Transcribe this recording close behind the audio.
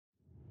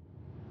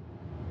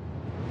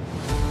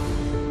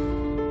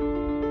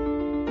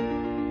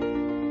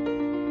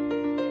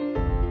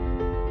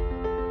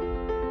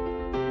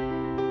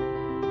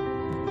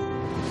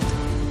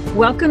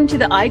Welcome to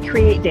the I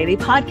Create Daily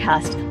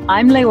podcast.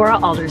 I'm Leora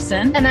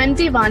Alderson. And I'm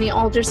Devani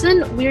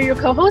Alderson. We're your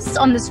co-hosts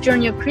on this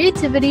journey of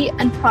creativity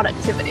and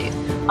productivity.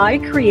 I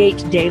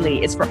Create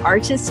Daily is for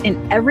artists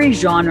in every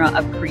genre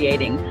of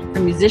creating,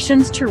 from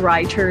musicians to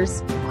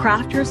writers,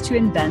 crafters to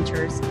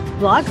inventors,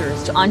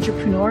 bloggers to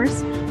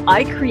entrepreneurs.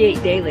 I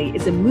Create Daily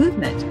is a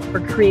movement for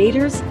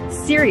creators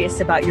serious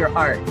about your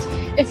art.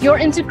 If you're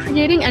into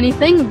creating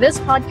anything, this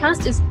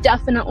podcast is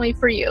definitely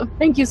for you.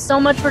 Thank you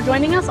so much for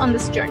joining us on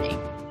this journey.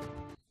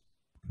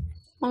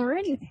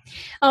 Alrighty.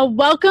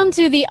 Welcome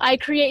to the I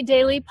Create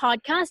Daily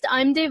podcast.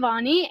 I'm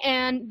Devani,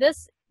 and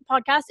this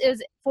podcast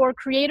is for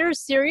creators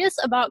serious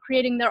about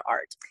creating their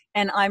art.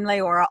 And I'm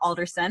Leora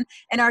Alderson.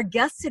 And our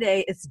guest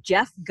today is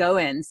Jeff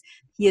Goins.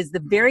 He is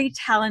the very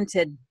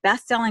talented,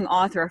 best-selling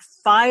author of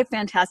 5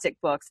 fantastic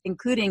books,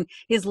 including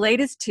his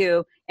latest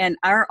 2 and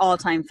our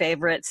all-time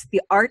favorites,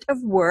 The Art of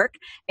Work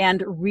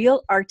and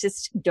Real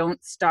Artists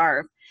Don't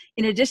Starve.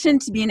 In addition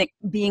to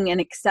being an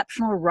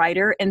exceptional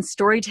writer and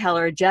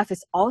storyteller, Jeff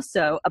is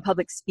also a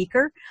public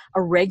speaker,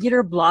 a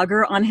regular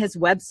blogger on his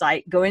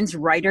website,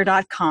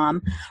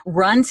 goinswriter.com,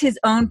 runs his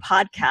own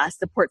podcast,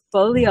 The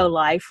Portfolio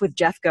Life with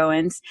Jeff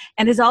Goins,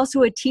 and is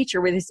also a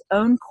teacher with his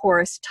own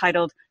course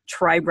titled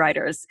Tribe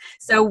Writers.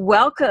 So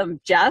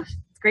welcome, Jeff.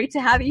 It's great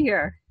to have you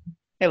here.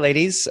 Hey,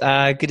 ladies.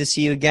 Good to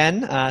see you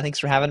again. Thanks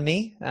for having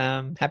me.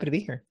 Happy to be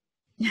here.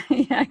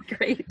 Yeah,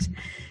 great.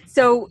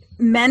 So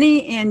many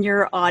in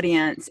your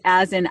audience,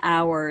 as in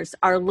ours,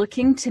 are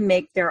looking to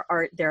make their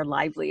art their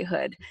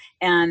livelihood.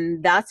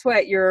 And that's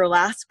what your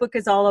last book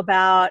is all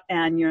about.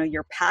 And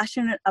you're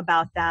passionate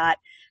about that.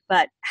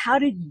 But how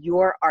did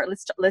your art,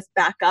 let's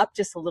back up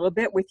just a little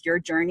bit with your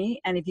journey.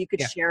 And if you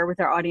could share with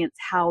our audience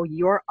how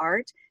your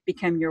art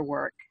became your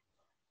work.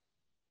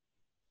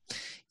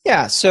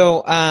 Yeah.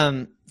 So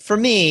for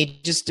me,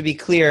 just to be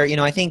clear,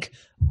 I think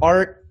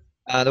art,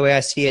 the way I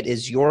see it,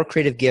 is your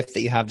creative gift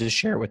that you have to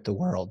share with the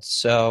world.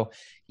 So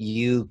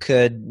you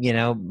could, be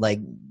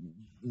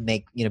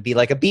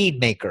like a bead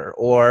maker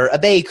or a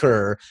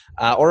baker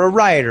or a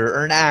writer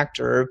or an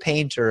actor or a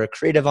painter, a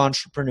creative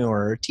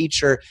entrepreneur or a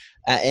teacher.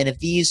 And if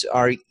these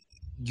are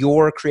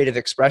your creative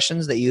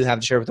expressions that you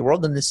have to share with the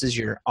world, then this is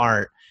your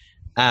art.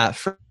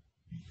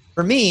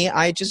 For me,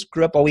 I just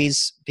grew up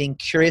always being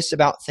curious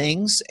about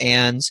things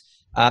and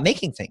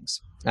making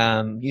things,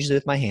 usually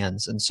with my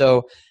hands. And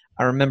so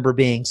I remember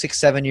being 6,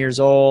 7 years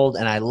old,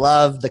 and I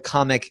loved the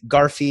comic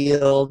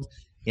Garfield,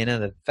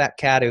 the fat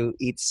cat who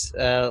eats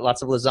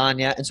lots of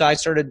lasagna. And so I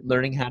started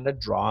learning how to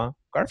draw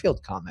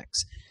Garfield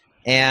comics.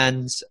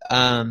 And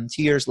 2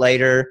 years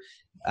later,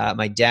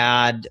 my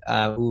dad,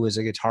 who was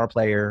a guitar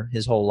player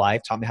his whole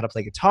life, taught me how to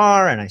play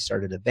guitar, and I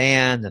started a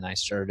band, and I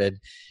started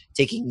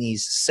taking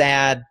these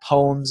sad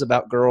poems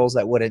about girls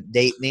that wouldn't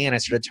date me, and I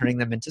started turning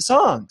them into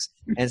songs.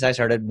 And so I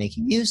started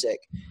making music.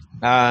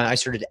 Around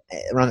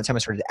that time I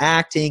started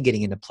acting,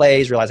 getting into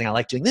plays, realizing I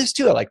like doing this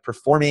too. I like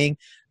performing.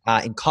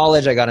 In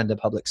college, I got into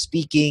public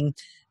speaking.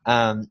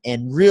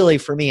 And really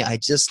for me, I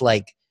just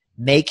like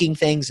making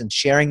things and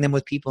sharing them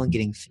with people and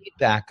getting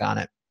feedback on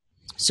it.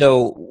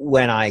 So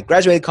when I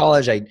graduated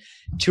college, I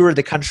toured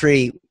the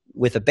country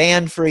with a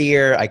band for a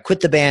year. I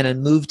quit the band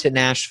and moved to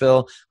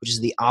Nashville, which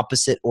is the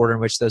opposite order in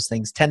which those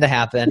things tend to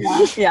happen.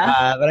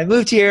 Yeah. But I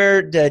moved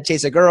here to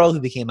chase a girl who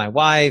became my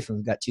wife, and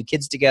we've got 2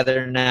 kids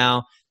together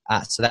now.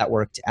 So that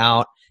worked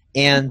out.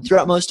 And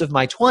throughout most of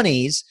my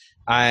 20s,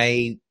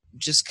 I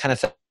just kind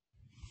of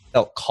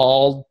felt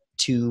called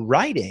to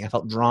writing. I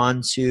felt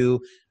drawn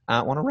to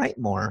want to write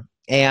more.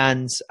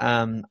 And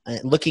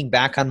looking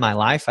back on my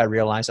life, I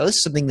realized, this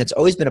is something that's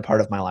always been a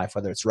part of my life,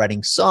 whether it's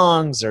writing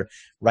songs or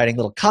writing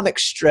little comic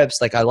strips.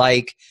 Like I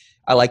like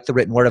the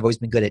written word. I've always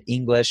been good at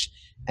English.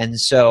 And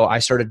so I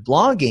started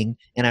blogging,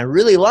 and I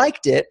really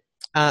liked it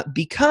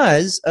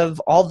because of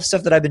all the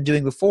stuff that I've been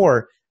doing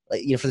before,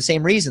 for the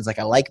same reasons. Like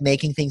I like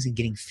making things and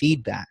getting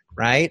feedback,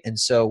 right? And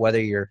so whether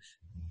you're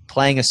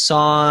playing a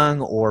song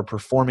or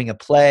performing a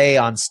play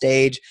on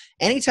stage,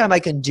 anytime I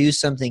can do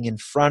something in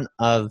front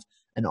of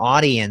an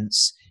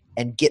audience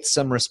and get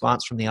some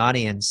response from the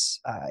audience,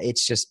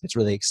 it's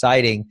really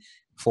exciting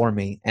for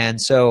me.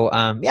 And so,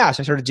 so I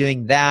started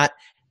doing that,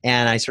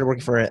 and I started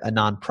working for a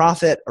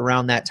nonprofit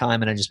around that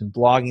time, and I've just been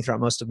blogging throughout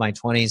most of my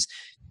 20s,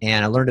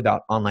 and I learned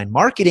about online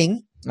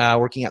marketing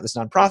working at this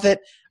nonprofit.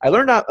 I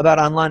learned about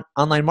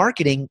online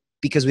marketing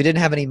because we didn't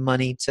have any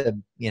money to,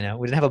 we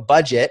didn't have a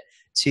budget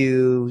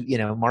to,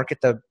 market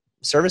the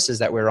services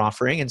that we were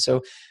offering. And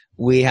so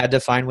we had to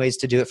find ways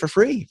to do it for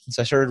free. And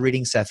so I started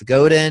reading Seth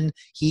Godin.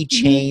 He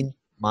changed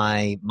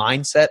my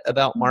mindset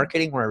about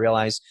marketing, where I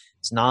realized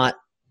it's not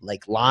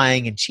like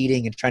lying and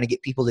cheating and trying to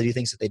get people to do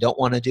things that they don't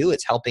want to do.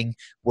 It's helping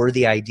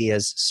worthy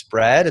ideas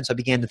spread. And so I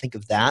began to think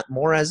of that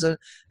more as an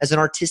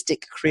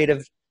artistic,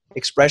 creative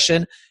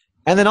expression.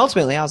 And then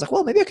ultimately I was like,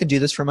 well, maybe I can do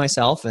this for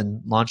myself,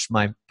 and launched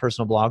my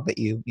personal blog that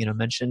you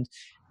mentioned,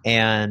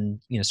 and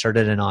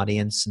started an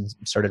audience and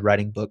started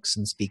writing books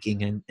and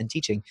speaking and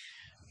teaching.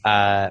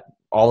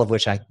 All of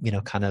which I,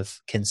 kind of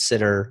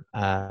consider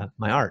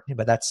my art.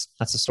 But that's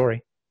the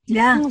story.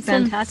 Yeah, awesome.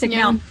 Fantastic.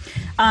 Yeah.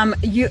 Now,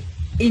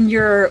 in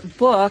your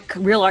book,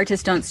 Real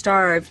Artists Don't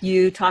Starve,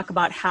 you talk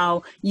about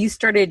how you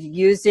started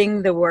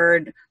using the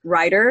word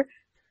writer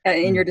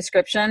in your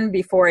description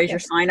before as your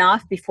sign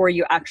off before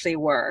you actually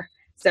were.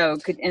 So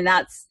and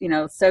that's,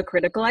 so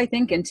critical, I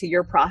think, into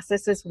your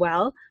process as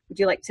well. Would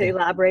you like to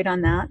elaborate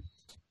on that?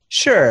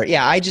 Sure.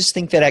 Yeah. I just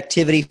think that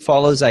activity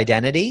follows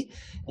identity.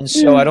 And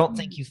so I don't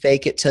think you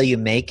fake it till you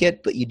make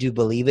it, but you do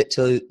believe it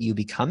till you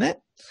become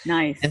it.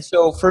 Nice. And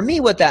so for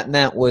me, what that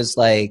meant was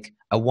like,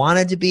 I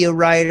wanted to be a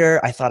writer.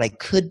 I thought I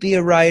could be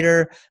a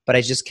writer, but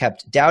I just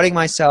kept doubting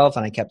myself,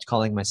 and I kept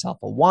calling myself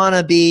a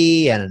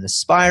wannabe and an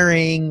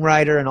aspiring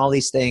writer and all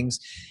these things.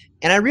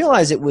 And I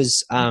realized it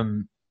was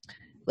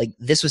like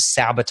this was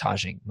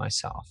sabotaging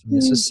myself.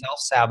 This was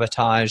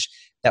self-sabotage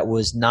that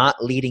was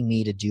not leading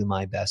me to do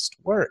my best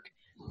work.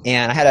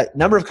 And I had a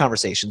number of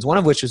conversations, one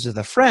of which was with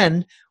a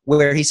friend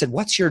where he said,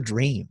 "What's your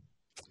dream?"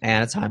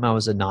 And at the time I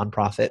was a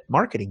nonprofit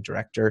marketing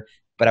director,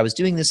 but I was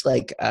doing this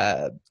like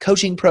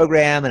coaching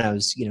program, and I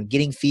was,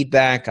 getting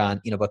feedback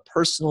on, both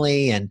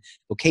personally and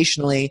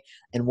vocationally.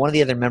 And one of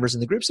the other members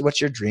in the group said,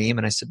 "What's your dream?"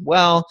 And I said,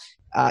 "Well,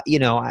 I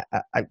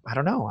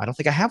don't know. I don't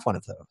think I have one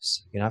of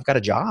those. I've got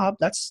a job.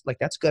 That's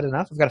good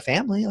enough. I've got a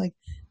family. Like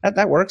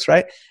that works,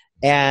 right?"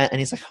 And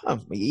he's like,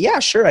 "Oh, yeah,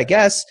 sure, I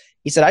guess."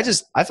 He said,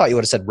 I thought you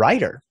would have said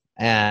writer."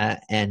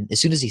 And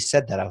as soon as he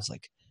said that, I was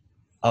like,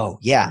 "Oh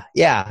yeah.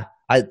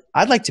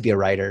 I'd like to be a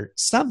writer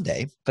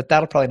someday, but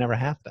that'll probably never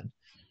happen."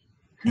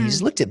 And he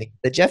just looked at me and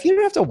said, "Jeff, you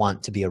don't have to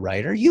want to be a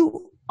writer.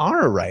 You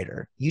are a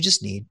writer. You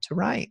just need to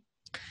write."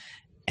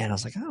 And I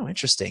was like, "Oh,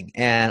 interesting."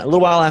 And a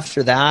little while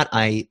after that,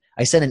 I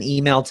sent an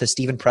email to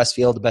Stephen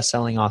Pressfield, the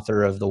best-selling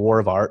author of The War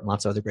of Art and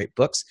lots of other great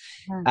books.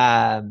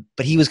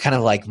 But he was kind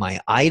of like my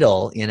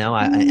idol, and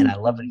I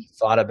love that he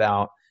thought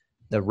about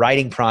the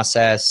writing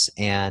process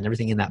and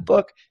everything in that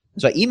book.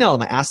 So I emailed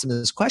him. I asked him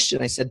this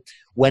question. I said,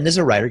 "When does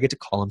a writer get to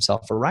call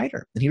himself a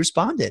writer?" And he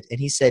responded.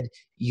 And he said,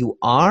 "You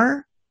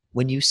are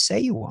when you say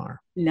you are."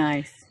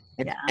 Nice.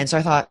 And so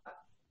I thought,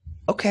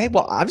 okay,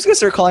 well, I'm just going to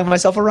start calling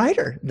myself a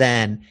writer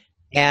then.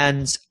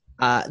 And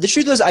the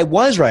truth was I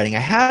was writing. I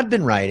had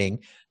been writing,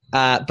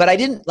 but I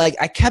didn't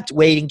I kept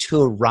waiting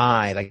to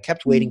arrive. I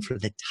kept waiting for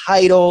the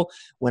title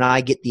when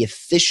I get the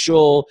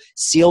official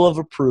seal of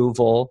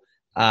approval.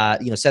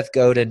 Seth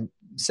Godin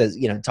says,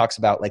 talks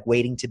about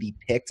waiting to be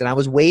picked. And I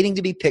was waiting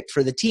to be picked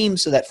for the team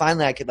so that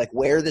finally I could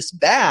wear this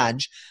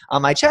badge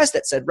on my chest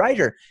that said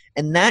writer.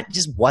 And that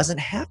just wasn't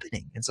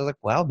happening. And so I was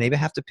like, well, maybe I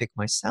have to pick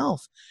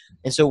myself.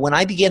 And so when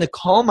I began to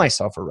call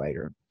myself a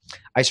writer,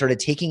 I started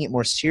taking it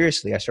more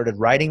seriously. I started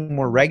writing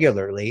more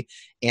regularly.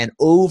 And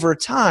over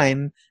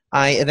time,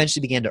 I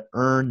eventually began to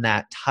earn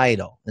that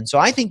title. And so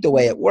I think the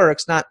way it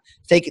works, not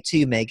fake it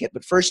till you make it,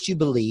 but first you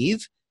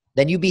believe,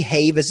 then you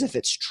behave as if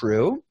it's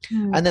true,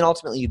 and then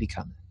ultimately you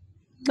become it.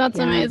 That's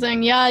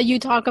amazing. Yeah, you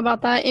talk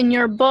about that in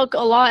your book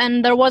a lot.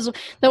 And there was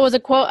a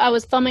quote. I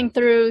was thumbing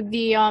through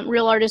the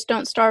Real Artists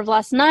Don't Starve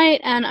last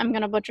night, and I'm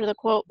going to butcher the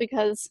quote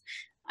because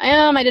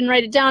I didn't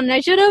write it down and I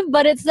should have,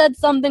 but it said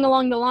something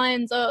along the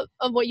lines of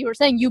what you were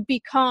saying. You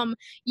become,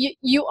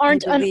 you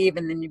aren't. You believe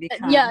and then you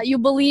become. Yeah, you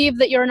believe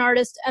that you're an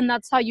artist and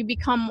that's how you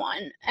become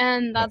one.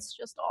 And that's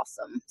just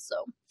awesome. So,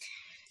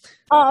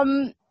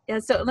 yeah,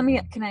 so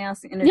can I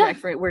ask,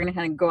 interject? We're going to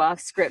kind of go off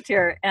script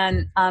here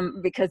and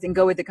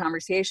go with the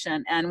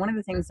conversation. And one of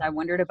the things I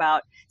wondered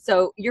about,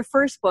 so your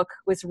first book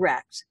was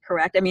Wrecked,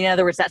 correct? I mean, in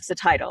other words, that's the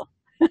title.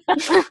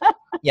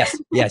 Yes,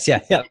 yeah,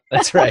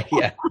 that's right,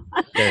 yeah.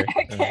 Sure.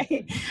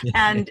 Okay.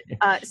 And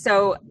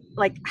so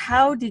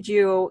how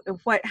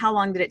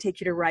long did it take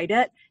you to write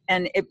it?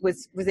 And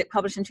was it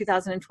published in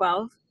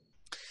 2012?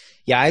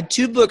 Yeah, I had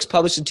 2 books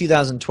published in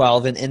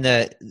 2012, and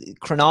the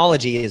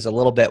chronology is a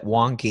little bit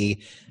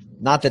wonky.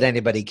 Not that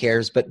anybody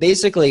cares, but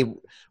basically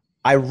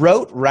I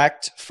wrote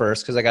Wrecked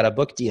first because I got a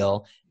book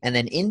deal. And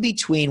then in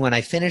between when I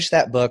finished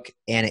that book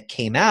and it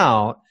came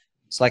out,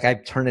 it's I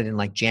turned it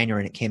in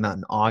January and it came out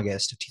in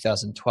August of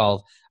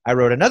 2012. I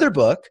wrote another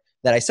book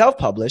that I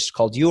self-published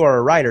called You Are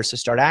a Writer, So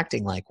Start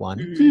Acting Like One.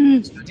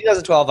 Mm-hmm. So in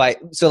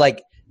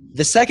 2012,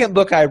 the second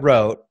book I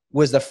wrote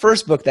was the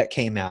first book that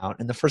came out,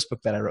 and the first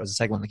book that I wrote was the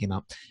second one that came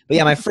out. But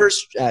yeah, my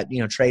first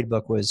trade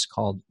book was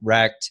called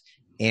Wrecked.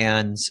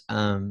 And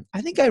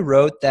I think I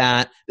wrote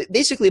that.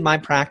 Basically, my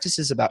practice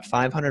is about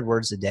 500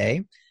 words a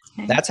day.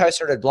 Okay. That's how I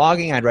started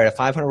blogging. I'd write a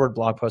 500-word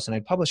blog post, and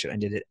I'd publish it. I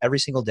did it every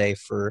single day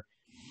for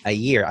a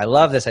year. I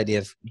love this idea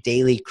of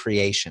daily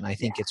creation. I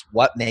think it's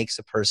what makes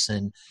a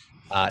person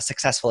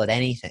successful at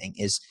anything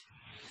is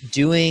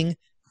doing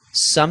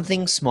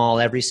something small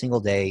every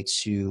single day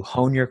to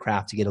hone your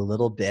craft to get a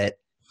little bit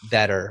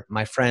better.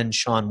 My friend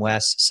Sean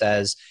West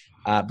says,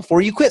 before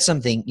you quit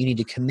something, you need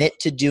to commit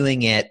to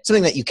doing it,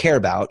 something that you care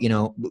about,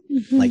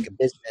 like a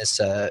business,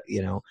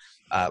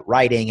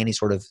 writing, any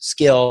sort of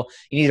skill.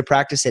 You need to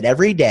practice it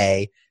every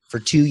day for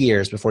 2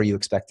 years before you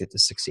expect it to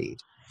succeed.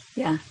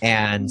 Yeah.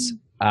 And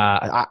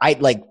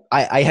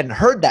I hadn't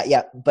heard that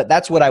yet, but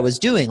that's what I was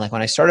doing.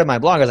 When I started my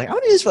blog, I was like, I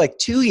want to do this for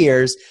 2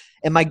 years.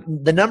 And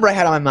the number I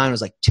had on my mind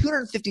was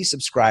 250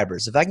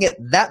 subscribers. If I can get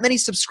that many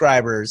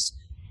subscribers,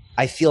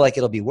 I feel like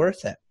it'll be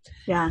worth it.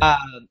 Yeah.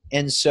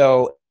 And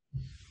so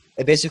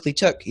it basically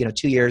took,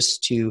 2 years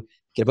to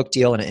get a book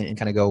deal and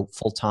kind of go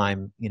full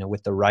time,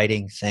 with the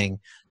writing thing.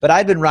 But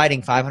I'd been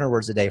writing 500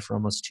 words a day for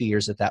almost 2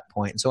 years at that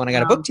point. And so when I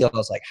got a book deal, I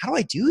was like, how do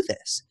I do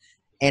this?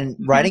 And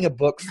writing a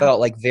book felt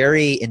like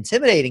very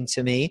intimidating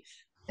to me.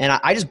 And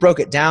I just broke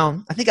it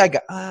down. I think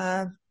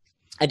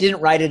I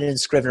didn't write it in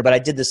Scrivener, but I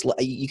did this.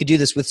 You could do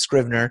this with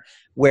Scrivener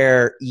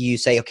where you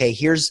say, okay,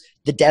 here's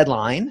the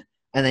deadline.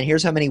 And then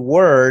here's how many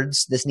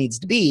words this needs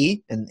to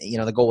be. And,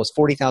 the goal was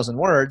 40,000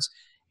 words.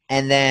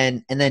 And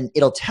then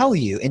it'll tell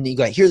you, and you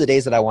go, here are the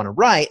days that I want to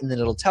write. And then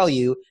it'll tell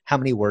you how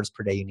many words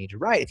per day you need to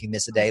write. If you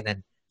miss a day,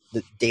 then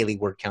the daily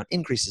word count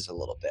increases a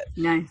little bit.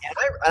 Nice.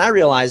 And I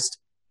realized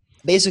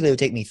basically it would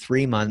take me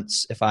 3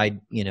 months if I,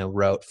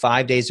 wrote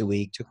 5 days a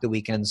week, took the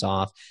weekends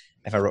off.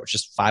 If I wrote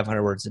just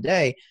 500 words a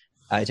day,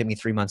 it took me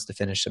 3 months to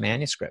finish the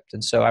manuscript.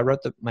 And so I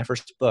wrote my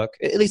first book,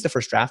 at least the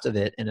first draft of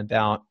it, in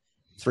about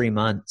 3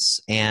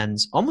 months. And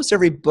almost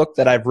every book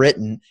that I've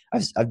written,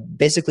 I've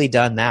basically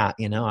done that.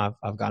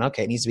 I've gone,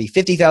 okay, it needs to be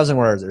 50,000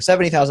 words or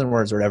 70,000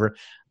 words or whatever.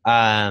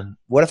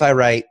 What if I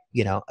write,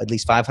 at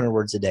least 500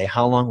 words a day?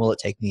 How long will it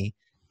take me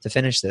to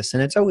finish this?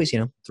 And it's always,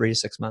 3 to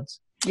 6 months.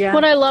 Yeah.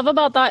 What I love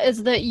about that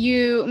is that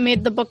you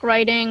made the book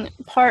writing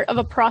part of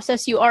a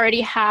process you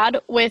already had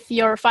with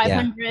your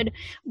 500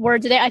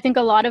 words a day. I think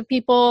a lot of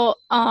people,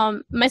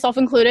 myself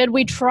included,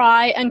 we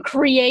try and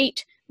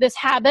create this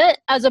habit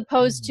as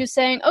opposed to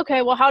saying,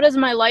 okay, well, how does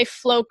my life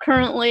flow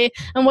currently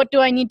and what do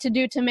I need to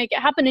do to make it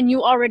happen? And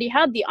you already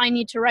had I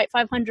need to write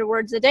 500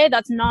 words a day.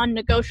 That's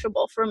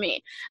non-negotiable for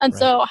me. And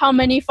so how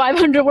many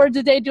 500 words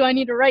a day do I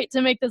need to write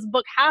to make this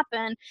book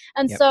happen?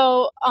 And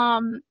so,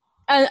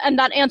 and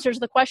that answers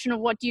the question of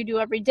what do you do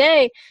every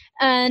day?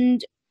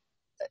 And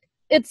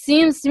it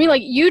seems to me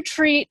like you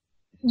treat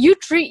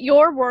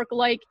your work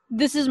like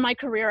this is my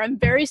career. I'm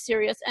very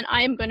serious and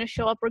I am going to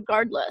show up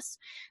regardless.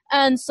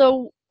 And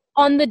so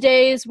on the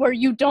days where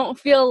you don't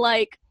feel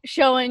like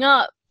showing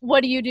up,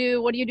 what do you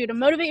do? What do you do to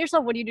motivate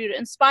yourself? What do you do to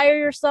inspire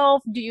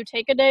yourself? Do you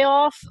take a day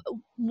off?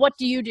 What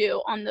do you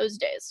do on those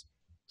days?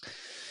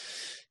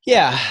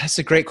 Yeah, that's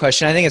a great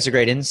question. I think it's a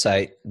great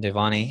insight,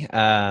 Devani.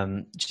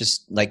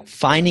 Just like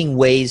finding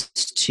ways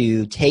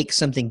to take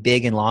something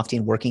big and lofty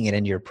and working it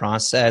into your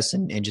process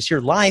and just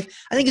your life,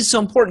 I think is so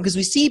important because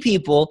we see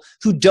people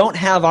who don't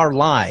have our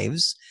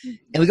lives and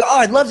we go, oh,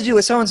 I'd love to do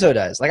what so-and-so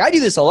does. Like I do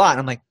this a lot. And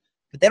I'm like,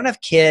 but they don't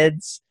have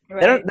kids.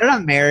 Right. They're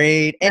not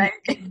married, and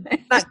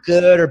it's not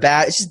good or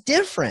bad. It's just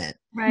different,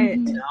 right?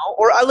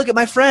 Or I look at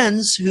my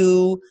friends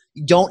who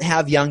don't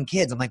have young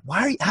kids. I'm like,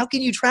 how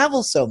can you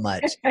travel so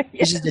much?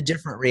 It's just a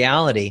different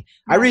reality.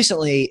 Right. I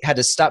recently had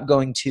to stop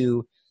going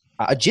to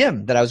a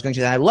gym that I was going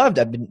to that I loved.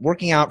 I've been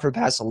working out for the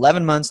past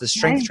 11 months. The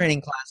strength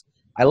training class,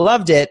 I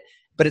loved it,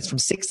 but it's from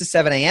 6 to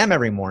 7 a.m.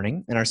 every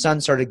morning. And our son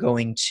started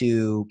going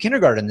to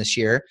kindergarten this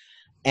year,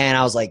 and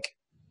I was like,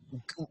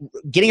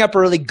 getting up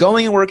early,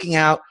 going and working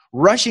out,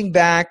 rushing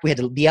back. We had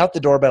to be out the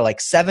door by like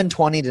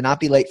 7:20 to not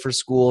be late for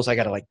school. So I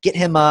got to like get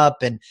him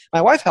up, and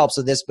my wife helps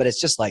with this, but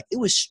it's just like, it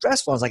was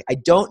stressful. I was like, I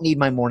don't need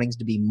my mornings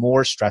to be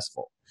more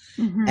stressful.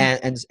 Mm-hmm.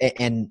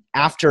 And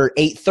after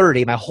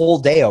 8:30, my whole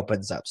day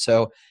opens up.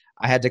 So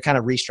I had to kind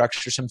of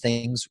restructure some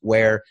things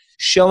where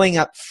showing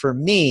up for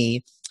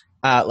me,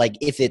 like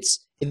if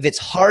it's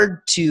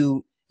hard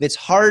to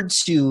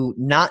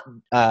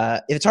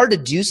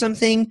do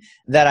something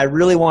that I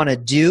really want to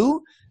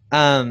do,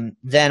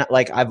 then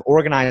like I've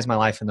organized my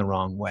life in the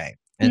wrong way.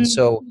 And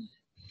so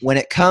when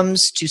it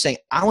comes to saying,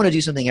 I want to do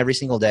something every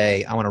single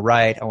day, I want to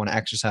write, I want to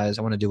exercise,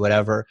 I want to do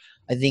whatever,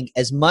 I think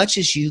as much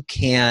as you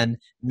can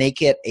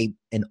make it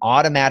an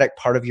automatic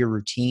part of your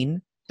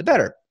routine, the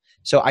better.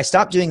 So I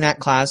stopped doing that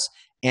class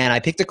and I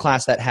picked a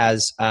class that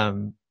has,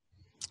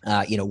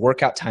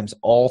 workout times,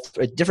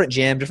 different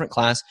gym, different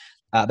class.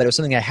 But it was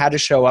something I had to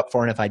show up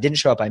for, and if I didn't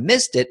show up, I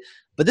missed it.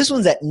 But this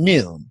one's at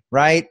noon,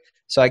 right?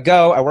 So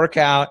I work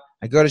out,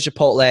 I go to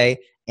Chipotle,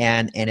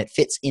 and it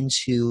fits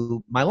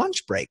into my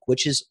lunch break,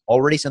 which is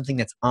already something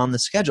that's on the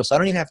schedule. So I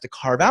don't even have to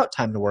carve out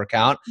time to work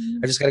out.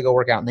 I just got to go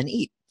work out and then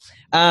eat.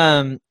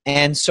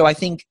 And so I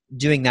think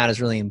doing that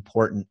is really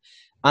important.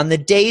 On the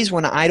days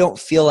when I don't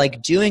feel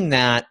like doing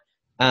that,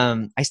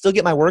 I still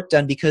get my work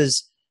done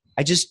because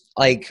I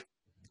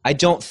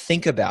don't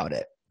think about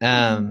it.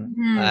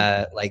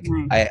 I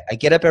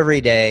get up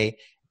every day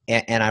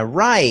and I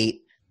write,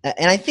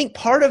 and I think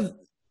part of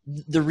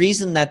the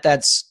reason that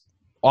that's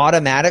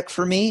automatic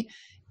for me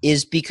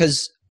is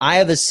because I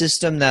have a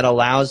system that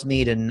allows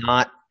me to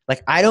not,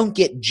 like, I don't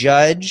get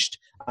judged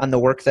on the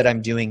work that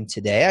I'm doing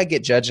today. I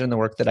get judged on the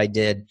work that I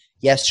did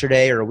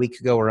yesterday or a week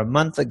ago or a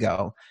month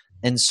ago.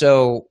 And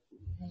so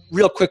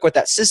real quick, what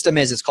that system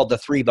is, it's called the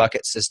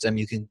 3-bucket system.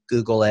 You can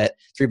Google it,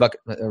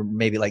 3-bucket, or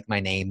maybe like my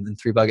name, the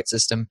 3-bucket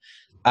system.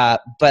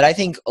 But I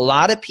think a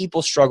lot of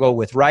people struggle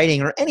with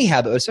writing or any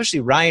habit, especially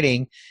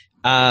writing,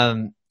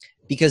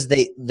 because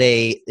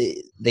they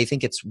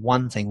think it's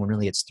one thing when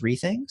really it's 3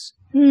 things.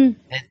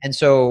 And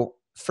so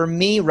for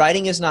me,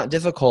 writing is not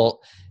difficult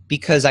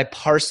because I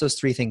parse those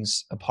 3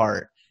 things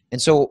apart.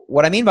 And so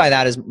what I mean by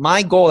that is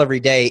my goal every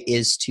day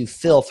is to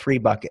fill 3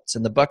 buckets.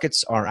 And the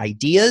buckets are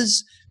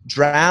ideas,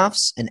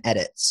 drafts, and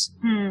edits.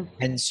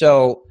 And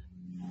so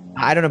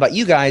I don't know about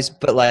you guys,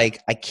 but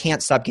like I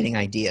can't stop getting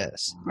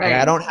ideas. Right.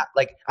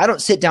 I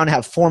don't sit down and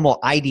have formal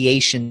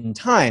ideation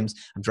times.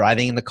 I'm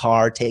driving in the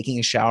car, taking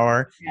a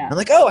shower. Yeah. I'm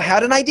like, oh, I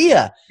had an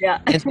idea.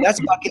 Yeah. And so that's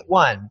bucket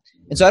 1.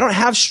 And so I don't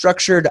have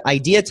structured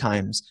idea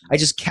times. I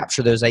just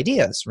capture those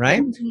ideas,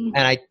 right? And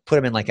I put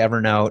them in like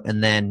Evernote,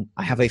 and then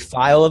I have a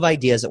file of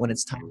ideas that when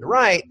it's time to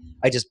write,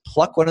 I just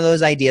pluck one of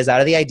those ideas out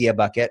of the idea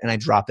bucket and I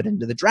drop it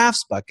into the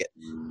drafts bucket.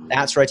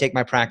 That's where I take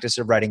my practice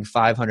of writing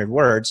 500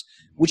 words,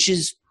 which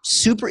is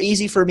super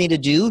easy for me to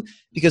do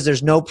because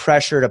there's no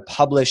pressure to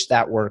publish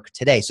that work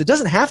today. So it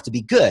doesn't have to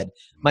be good.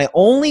 My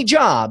only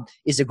job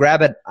is to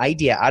grab an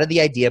idea out of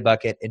the idea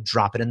bucket and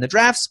drop it in the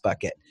drafts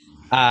bucket.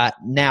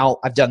 Now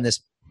I've done this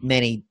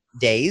many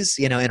days,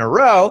 in a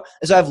row.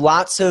 So I have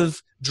lots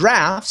of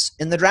drafts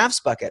in the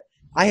drafts bucket.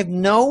 I have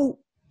no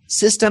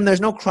system.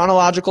 There's no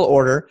chronological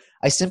order.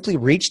 I simply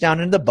reach down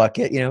into the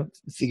bucket,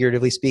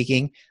 figuratively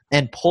speaking,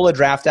 and pull a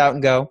draft out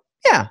and go,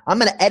 yeah, I'm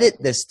going to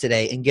edit this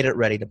today and get it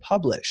ready to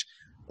publish.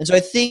 And so I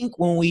think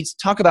when we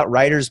talk about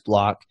writer's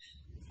block,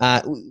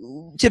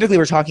 typically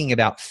we're talking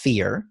about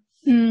fear.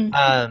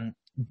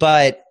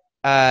 But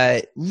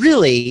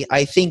really,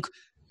 I think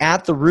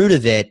at the root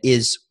of it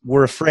is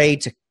we're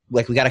afraid to,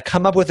 like, we got to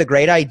come up with a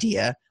great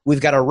idea. We've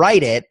got to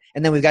write it,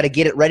 and then we've got to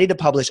get it ready to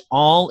publish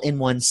all in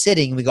one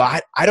sitting. We go,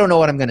 I don't know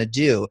what I'm going to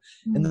do.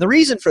 And the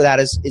reason for that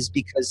is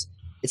because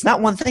it's not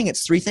one thing,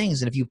 it's 3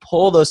 things. And if you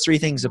pull those 3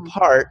 things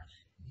apart,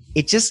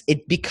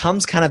 it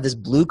becomes kind of this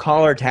blue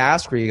collar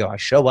task where you go, I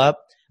show up,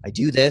 I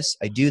do this,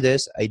 I do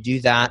this, I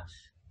do that.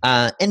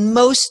 And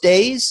most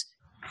days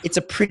it's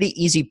a pretty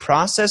easy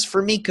process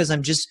for me because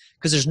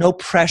there's no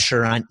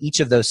pressure on each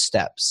of those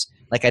steps.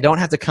 Like I don't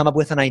have to come up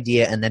with an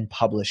idea and then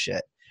publish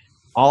it.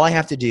 All I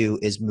have to do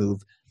is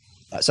move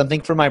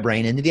something from my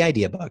brain into the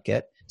idea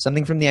bucket,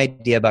 something from the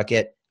idea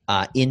bucket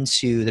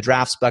into the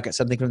drafts bucket,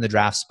 something from the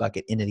drafts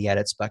bucket into the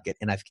edits bucket.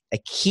 And I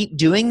keep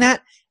doing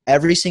that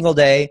every single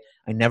day.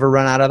 I never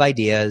run out of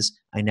ideas.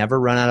 I never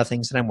run out of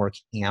things that I'm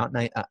working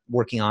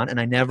on, and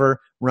I never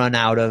run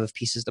out of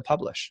pieces to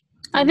publish.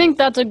 I think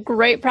that's a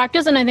great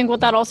practice, and I think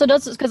what that also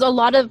does is because a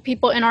lot of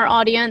people in our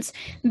audience,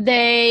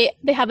 they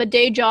have a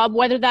day job,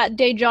 whether that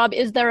day job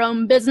is their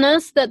own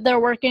business that they're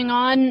working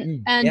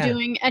on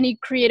doing any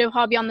creative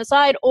hobby on the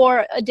side,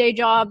 or a day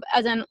job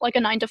as in like a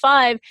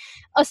 9-to-5.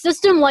 A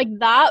system like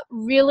that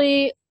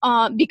really,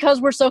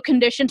 because we're so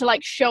conditioned to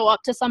like show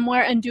up to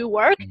somewhere and do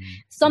work,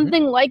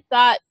 something like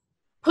that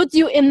puts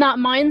you in that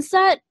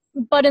mindset.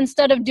 But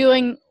instead of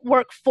doing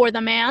work for the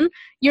man,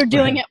 you're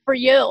doing it for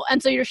you.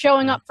 And so you're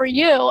showing up for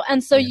you.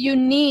 And so you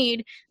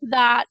need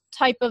that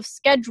type of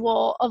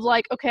schedule of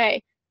like,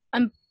 okay,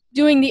 I'm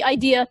doing the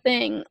idea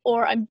thing,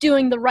 or I'm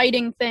doing the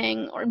writing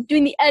thing, or I'm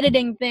doing the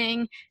editing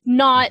thing,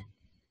 and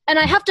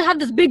I have to have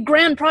this big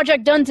grand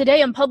project done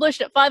today and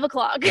published at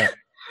 5:00.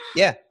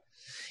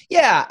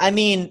 Yeah. I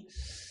mean,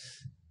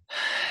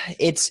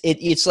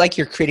 it's like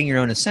you're creating your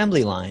own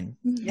assembly line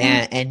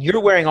and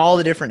you're wearing all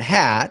the different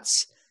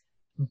hats.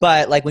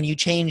 But like when you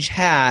change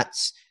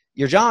hats,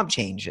 your job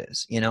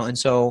changes, and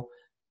so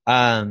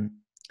I'm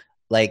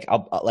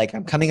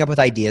coming up with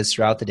ideas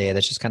throughout the day.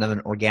 That's just kind of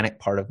an organic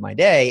part of my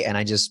day, and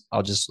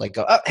I'll just like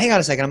go, oh, hang on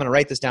a second, I'm going to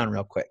write this down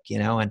real quick,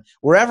 and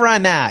wherever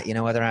I'm at,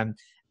 whether I'm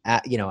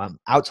at, I'm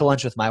out to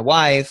lunch with my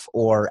wife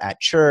or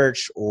at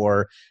church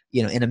or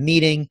in a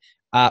meeting,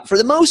 for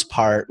the most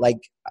part,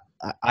 like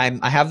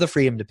I have the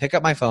freedom to pick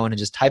up my phone and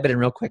just type it in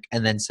real quick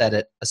and then set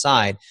it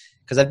aside,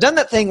 because I've done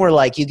that thing where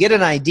like you get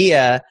an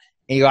idea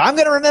and you go, I'm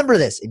going to remember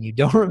this, and you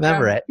don't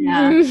remember it.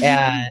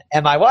 Yeah.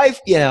 And my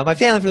wife, my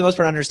family for the most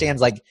part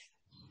understands like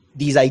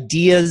these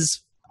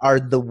ideas are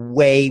the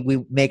way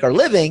we make our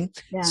living.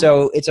 Yeah.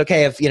 So it's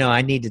okay if,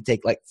 I need to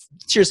take like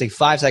seriously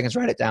 5 seconds,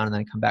 write it down, and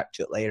then come back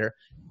to it later.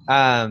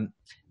 But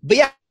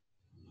yeah,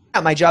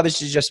 my job is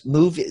to just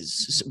move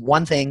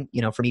one thing,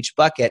 from each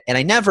bucket, and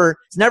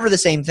it's never the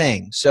same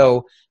thing.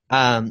 So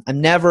I'm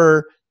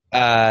never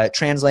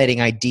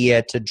translating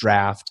idea to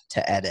draft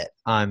to edit.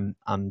 I'm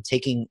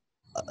taking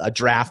a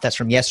draft that's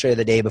from yesterday or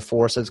the day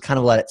before, so it's kind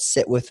of let it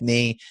sit with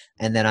me,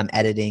 and then I'm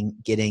editing,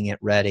 getting it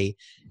ready.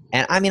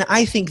 And I mean,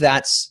 I think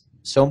that's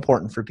so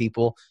important for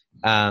people,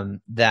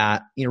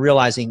 that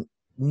realizing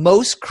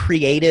most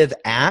creative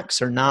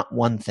acts are not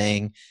one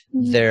thing.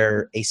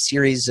 They're a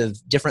series of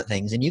different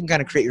things, and you can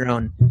kind of create your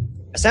own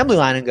assembly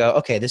line and go,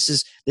 okay, this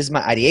is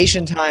my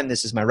ideation time,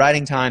 this is my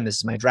writing time, this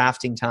is my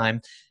drafting time,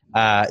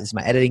 this is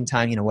my editing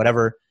time,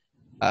 whatever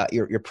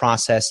your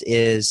process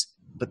is.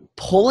 But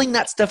pulling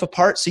that stuff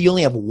apart so you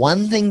only have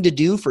one thing to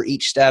do for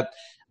each step,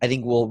 I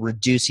think will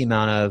reduce the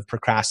amount of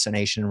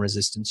procrastination and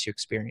resistance you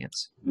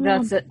experience.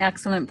 That's an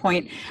excellent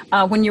point.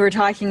 When you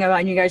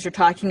guys were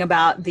talking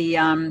about the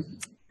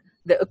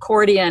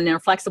accordion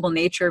and flexible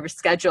nature of a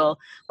schedule,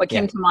 what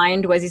came to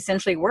mind was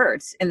essentially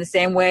words, in the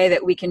same way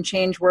that we can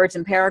change words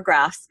and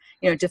paragraphs,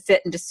 to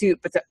fit and to suit,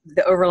 but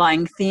the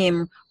overlying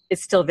theme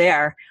it's still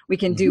there. We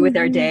can do with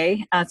our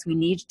day as we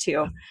need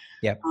to.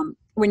 Yep.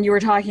 When you were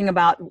talking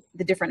about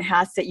the different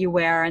hats that you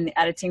wear and the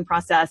editing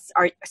process,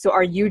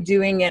 are you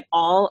doing it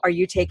all? Are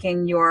you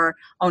taking your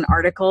own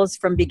articles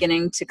from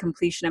beginning to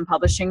completion and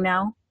publishing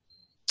now?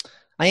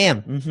 I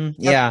am. Mm-hmm.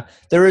 Yeah.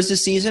 There was a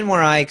season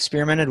where I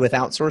experimented with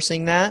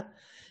outsourcing that.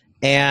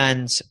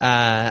 And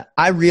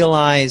I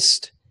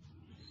realized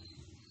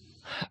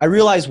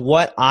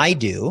what I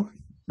do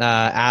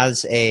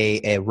as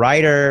a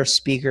writer,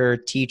 speaker,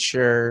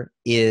 teacher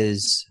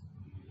is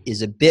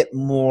a bit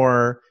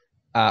more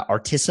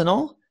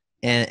artisanal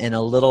and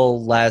a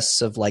little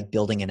less of like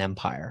building an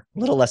empire, a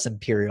little less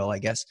imperial, I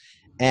guess.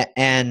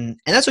 And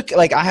that's what,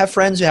 like, I have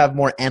friends who have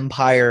more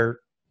empire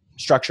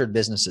structured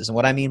businesses. And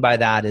what I mean by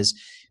that is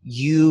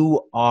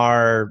you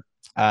are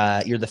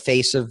you're the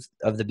face of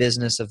the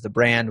business, of the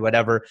brand,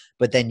 whatever,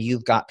 but then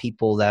you've got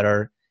people that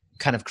are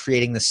kind of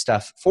creating this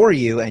stuff for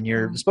you and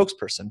you're the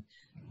spokesperson.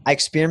 I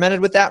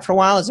experimented with that for a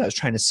while as I was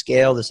trying to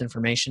scale this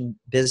information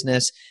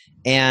business,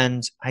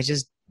 and I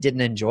just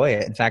didn't enjoy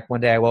it. In fact,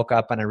 one day I woke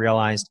up and I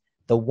realized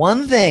the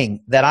one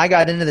thing that I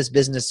got into this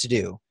business to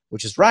do,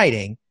 which is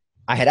writing,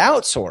 I had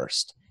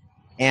outsourced,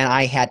 and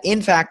I had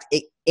in fact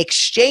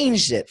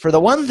exchanged it for the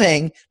one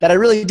thing that I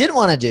really didn't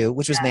want to do,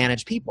 which was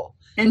manage people.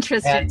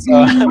 Interesting. And so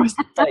I was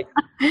like,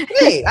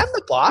 hey, I'm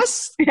the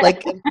boss.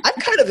 Like,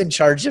 I'm kind of in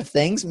charge of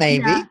things,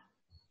 maybe. Yeah.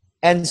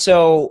 And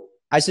so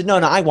I said, no,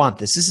 I want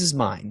this. This is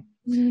mine.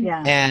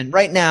 Yeah. And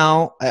right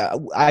now,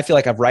 I feel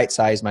like I've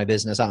right-sized my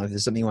business. I don't know if this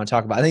is something you want to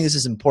talk about. I think this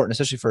is important,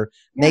 especially for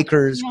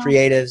makers,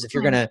 creatives. If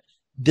you're going to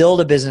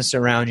build a business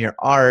around your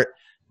art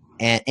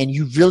and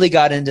you really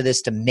got into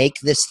this to make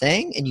this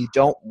thing, and you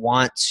don't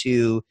want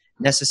to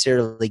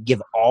necessarily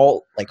give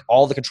all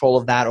the control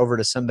of that over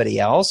to somebody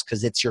else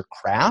because it's your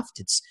craft.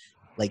 It's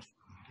like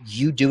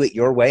you do it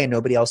your way and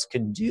nobody else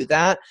can do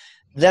that.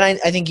 Then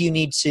I think you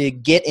need to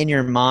get in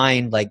your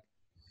mind, like,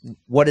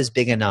 what is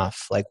big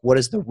enough? Like, what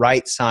is the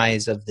right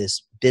size of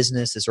this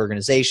business, this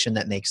organization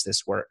that makes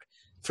this work?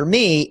 For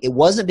me, it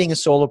wasn't being a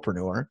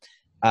solopreneur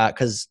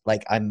because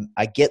like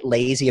I get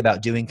lazy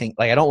about doing things.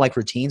 Like, I don't like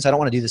routines. I don't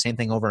want to do the same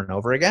thing over and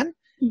over again.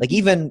 Like,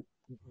 even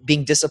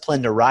being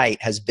disciplined to write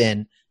has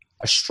been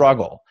a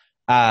struggle.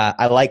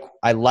 I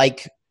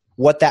like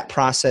what that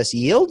process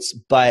yields,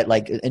 but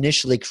like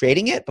initially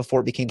creating it before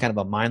it became kind of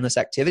a mindless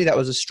activity, that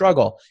was a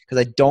struggle because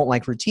I don't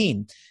like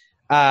routine.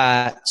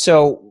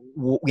 So,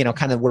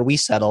 kind of where we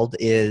settled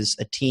is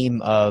a team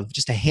of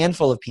just a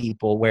handful of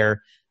people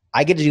where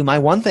I get to do my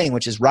one thing,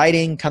 which is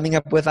writing, coming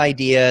up with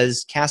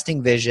ideas,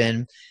 casting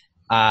vision,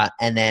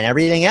 and then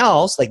everything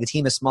else, like the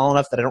team is small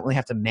enough that I don't really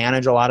have to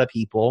manage a lot of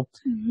people.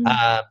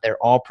 They're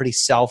all pretty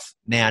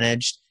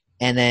self-managed.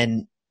 And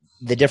then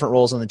the different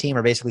roles on the team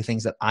are basically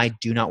things that I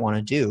do not want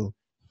to do.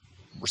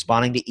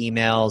 Responding to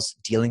emails,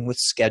 dealing with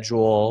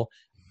schedule,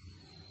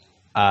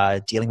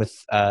 dealing with,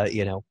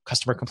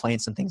 customer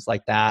complaints and things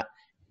like that,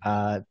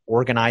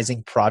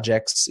 organizing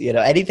projects,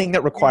 anything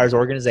that requires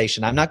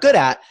organization I'm not good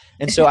at.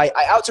 And so I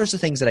outsourced the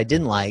things that I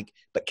didn't like,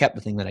 but kept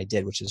the thing that I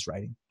did, which is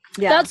writing.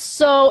 Yeah. That's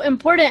so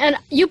important. And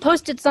you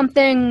posted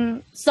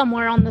something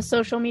somewhere on the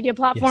social media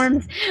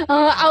platforms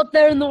out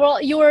there in the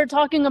world. You were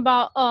talking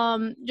about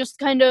just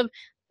kind of,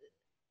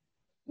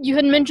 you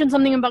had mentioned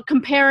something about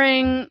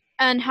comparing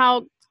and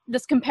how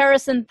this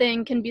comparison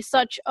thing can be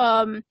such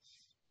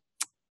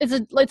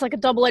it's like a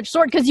double-edged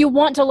sword because you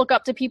want to look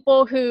up to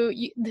people who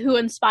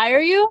inspire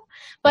you,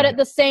 but at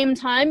the same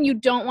time you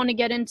don't want to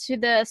get into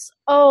this,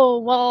 oh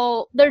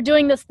well, they're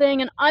doing this thing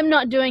and I'm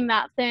not doing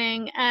that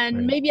thing,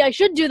 and maybe I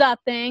should do that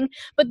thing,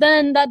 but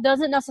then that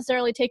doesn't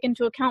necessarily take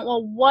into account,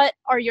 well, what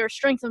are your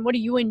strengths and what do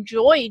you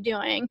enjoy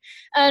doing?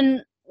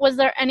 And was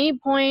there any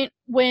point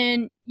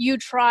when you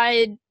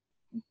tried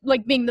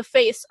like being the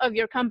face of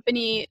your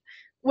company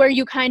where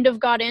you kind of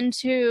got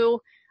into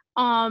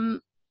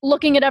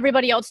looking at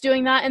everybody else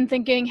doing that and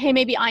thinking, hey,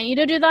 maybe I need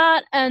to do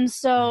that? And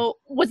so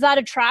was that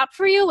a trap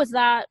for you? Was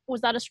that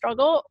a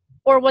struggle?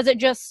 Or was it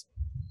just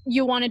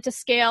you wanted to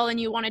scale and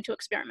you wanted to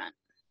experiment?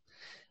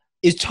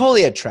 It's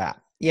totally a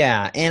trap.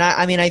 Yeah. And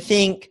I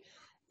think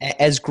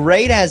as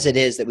great as it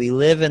is that we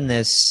live in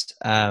this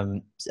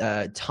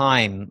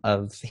time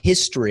of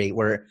history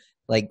where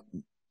like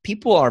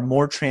people are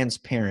more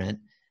transparent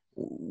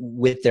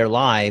with their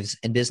lives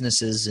and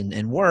businesses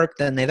and work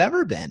than they've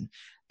ever been.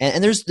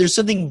 And there's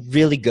something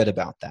really good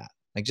about that.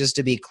 Like, just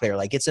to be clear,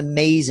 like, it's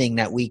amazing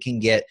that we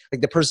can get,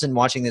 like, the person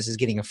watching this is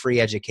getting a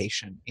free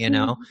education,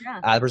 the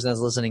person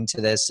that's listening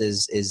to this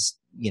is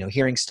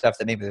hearing stuff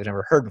that maybe they've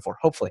never heard before,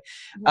 hopefully.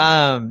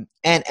 And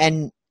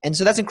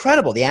so that's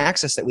incredible. The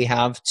access that we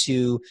have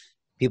to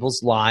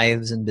people's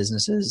lives and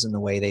businesses and the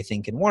way they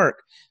think and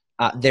work.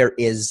 There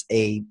is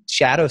a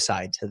shadow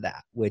side to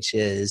that, which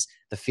is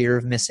the fear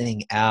of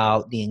missing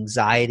out, the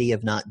anxiety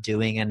of not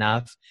doing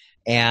enough.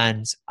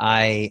 And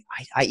I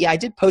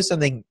did post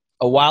something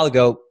a while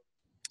ago.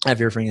 I don't know if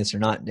you're referring to this or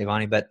not,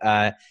 Devani,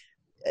 but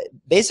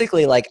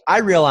basically, like, I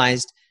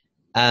realized,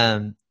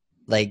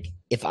 like,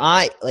 if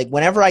I like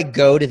whenever I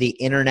go to the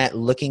internet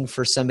looking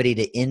for somebody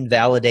to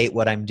invalidate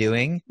what I'm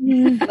doing,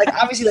 like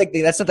obviously like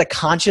that's not the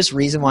conscious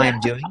reason why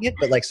I'm doing it,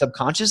 but like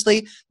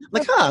subconsciously I'm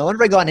like, I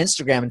wonder if I go on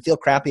Instagram and feel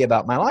crappy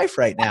about my life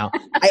right now.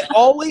 I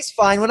always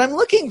find what I'm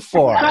looking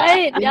for.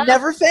 Right, It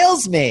never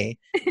fails me.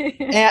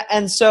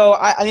 And so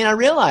I mean I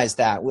realized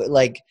that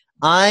like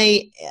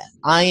I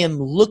am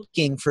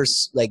looking for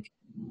like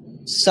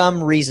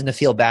some reason to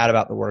feel bad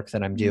about the work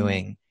that I'm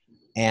doing.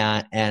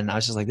 And I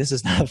was just like, this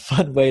is not a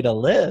fun way to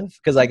live,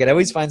 because I could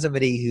always find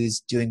somebody who's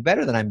doing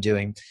better than I'm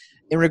doing.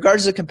 In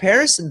regards to the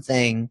comparison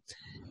thing,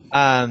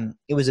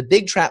 it was a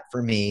big trap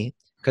for me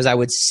because I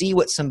would see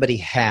what somebody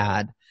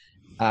had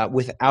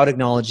without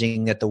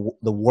acknowledging that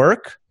the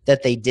work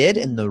that they did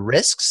and the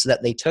risks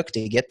that they took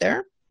to get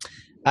there.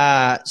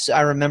 So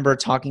I remember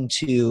talking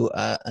to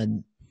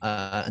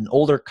an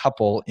older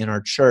couple in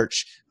our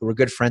church who were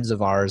good friends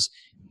of ours.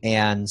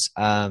 And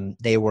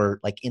they were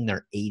like in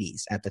their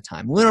 80s at the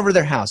time. We went over to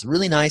their house, a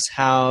really nice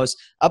house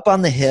up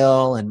on the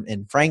hill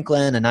in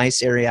Franklin, a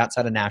nice area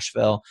outside of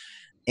Nashville.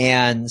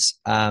 And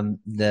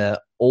the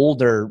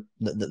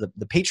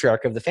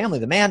patriarch of the family,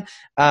 the man,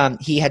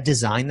 he had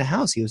designed the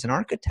house. He was an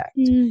architect.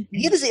 He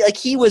had to say, like,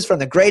 he was from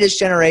the greatest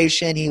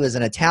generation. He was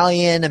an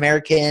Italian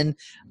American.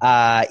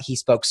 He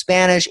spoke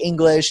Spanish,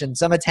 English, and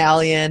some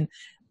Italian.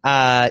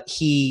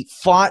 He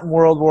fought in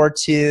World War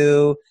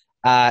II.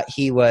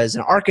 He was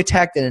an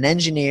architect and an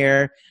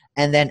engineer,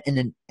 and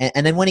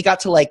then when he got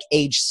to like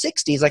age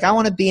 60, he's like, I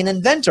want to be an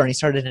inventor, and he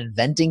started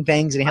inventing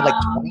things, and he had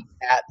like 20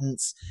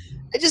 patents.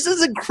 It just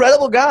is an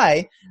incredible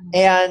guy.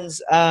 And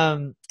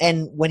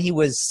when he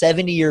was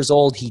 70 years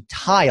old, he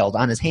tiled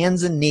on his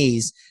hands and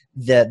knees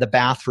the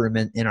bathroom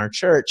in our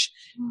church,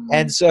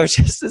 and so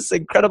just this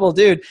incredible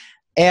dude.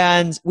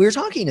 And we were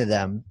talking to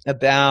them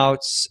about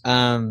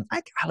I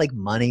like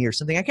money or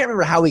something. I can't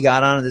remember how we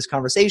got onto this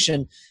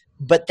conversation.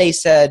 But they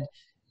said,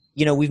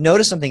 you know, we've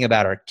noticed something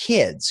about our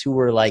kids who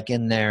were like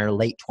in their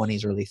late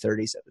 20s, early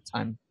 30s at the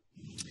time.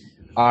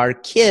 Our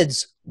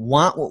kids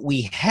want what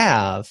we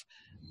have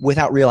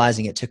without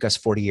realizing it took us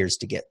 40 years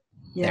to get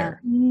there.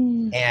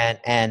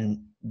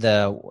 And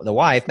the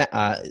wife,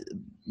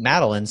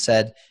 Madeline,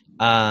 said,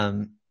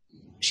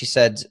 she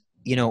said,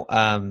 you know,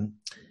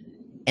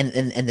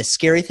 and the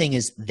scary thing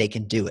is they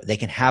can do it. They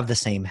can have the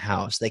same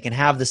house. They can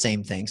have the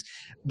same things.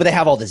 But they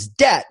have all this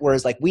debt,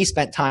 whereas like we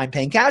spent time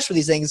paying cash for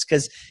these things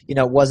because, you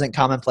know, it wasn't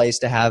commonplace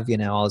to have, you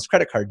know, all this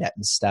credit card debt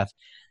and stuff.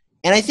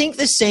 And I think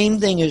the same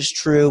thing is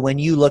true when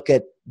you look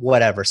at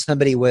whatever,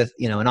 somebody with,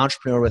 you know, an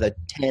entrepreneur with a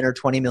 $10 or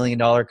 $20 million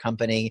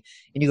company,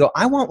 and you go,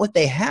 I want what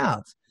they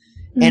have.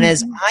 And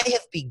as I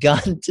have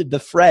begun to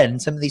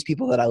befriend some of these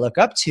people that I look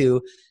up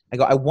to, I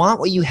go, I want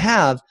what you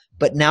have.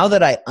 But now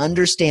that I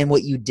understand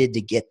what you did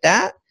to get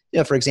that, you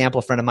know, for example,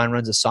 a friend of mine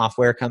runs a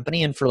software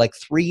company, and for like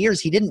 3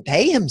 years, he didn't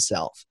pay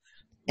himself.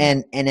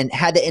 And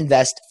had to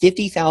invest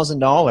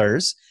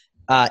 $50,000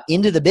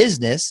 into the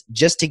business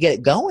just to get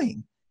it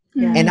going.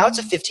 Yeah. And now it's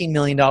a $15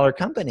 million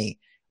company.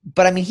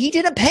 But I mean, he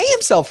didn't pay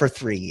himself for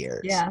 3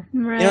 years. Yeah,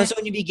 right. You know, so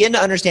when you begin to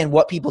understand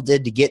what people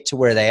did to get to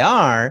where they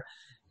are,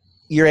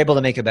 you're able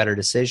to make a better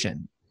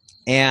decision.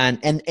 And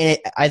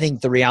I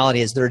think the reality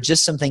is there are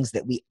just some things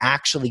that we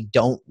actually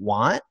don't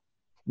want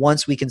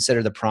once we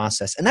consider the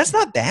process. And that's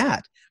not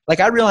bad. Like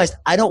I realized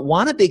I don't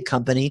want a big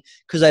company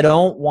because I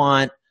don't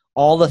want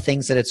all the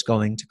things that it's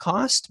going to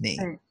cost me.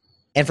 Right.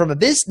 And from a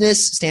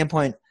business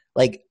standpoint,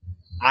 like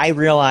I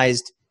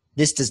realized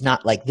this is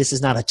not a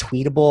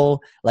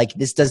tweetable, like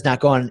this does not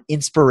go on an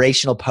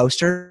inspirational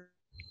poster.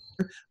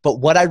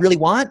 But what I really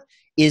want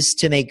is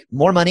to make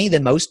more money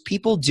than most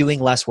people doing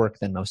less work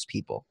than most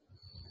people.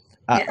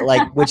 I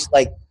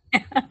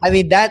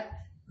mean, that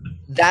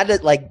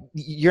like,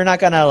 you're not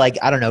going to like,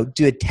 I don't know,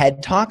 do a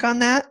TED talk on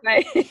that.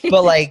 Right.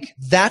 But like,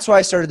 that's why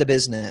I started the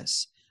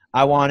business.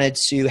 I wanted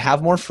to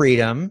have more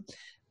freedom,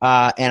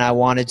 and I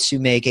wanted to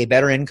make a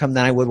better income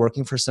than I would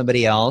working for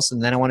somebody else.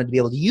 And then I wanted to be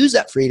able to use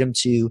that freedom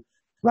to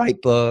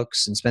write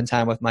books and spend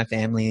time with my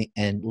family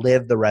and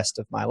live the rest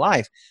of my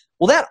life.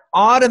 Well, that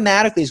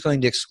automatically is going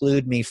to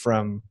exclude me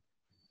from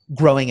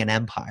growing an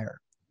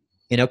empire,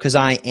 you know, because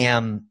I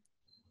am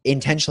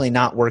intentionally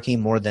not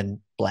working more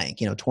than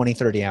blank, you know, 20,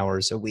 30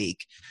 hours a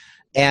week.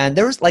 And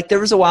there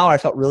was a while where I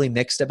felt really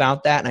mixed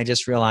about that. And I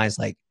just realized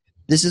like,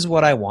 this is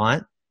what I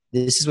want.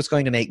 This is what's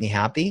going to make me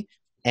happy.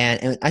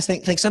 And I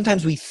think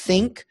sometimes we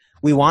think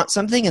we want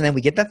something and then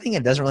we get that thing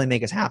and it doesn't really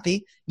make us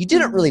happy. You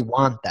didn't really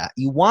want that.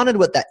 You wanted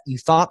what that you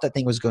thought that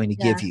thing was going to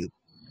give you.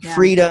 Yeah.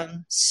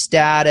 Freedom,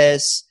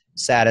 status,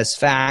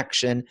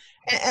 satisfaction.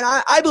 And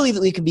I believe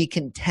that we can be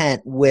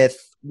content with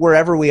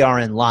wherever we are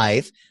in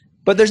life,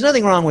 but there's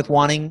nothing wrong with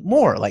wanting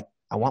more. Like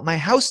I want my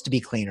house to be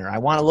cleaner. I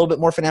want a little bit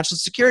more financial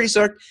security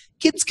so our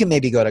kids can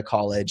maybe go to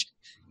college.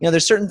 You know,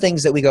 there's certain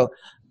things that we go,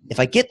 if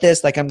I get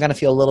this, like I'm going to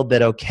feel a little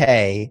bit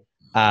okay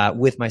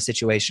with my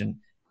situation.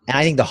 And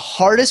I think the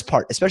hardest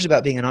part, especially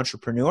about being an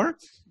entrepreneur,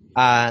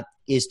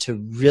 is to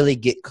really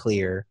get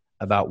clear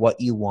about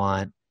what you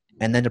want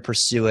and then to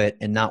pursue it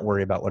and not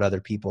worry about what other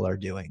people are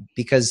doing,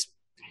 because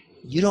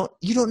you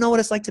don't know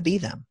what it's like to be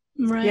them.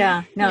 Right.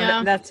 Yeah, no,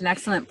 Yeah. that's an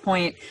excellent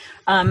point.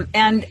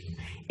 And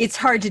it's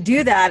hard to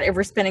do that if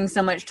we're spending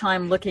so much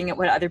time looking at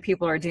what other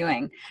people are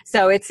doing.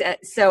 So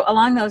so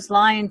along those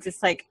lines,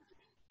 it's like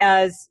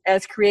as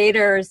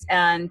creators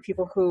and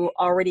people who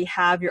already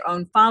have your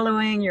own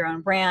following, your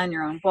own brand,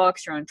 your own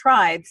books, your own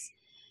tribes,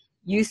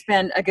 you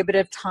spend a good bit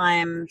of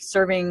time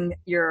serving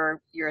your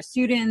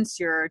students,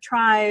 your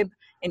tribe,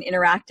 and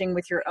interacting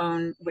with your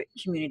own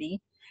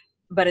community.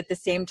 But at the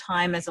same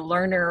time, as a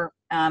learner,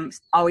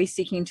 always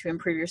seeking to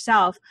improve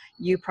yourself,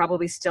 you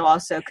probably still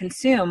also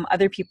consume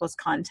other people's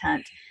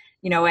content,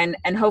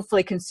 and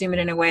hopefully consume it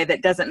in a way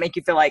that doesn't make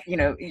you feel like,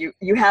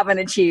 you haven't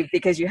achieved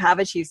because you have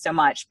achieved so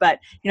much. But,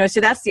 so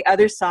that's the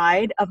other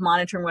side of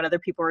monitoring what other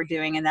people are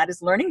doing, and that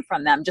is learning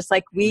from them. Just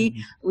like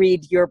we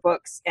read your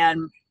books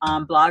and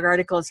blog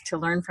articles to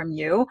learn from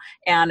you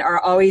and are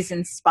always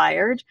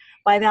inspired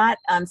by that.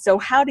 So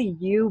how do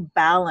you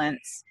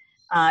balance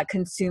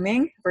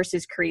consuming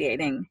versus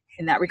creating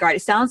in that regard?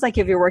 It sounds like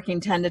if you're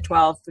working 10 to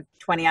 12 to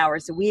 20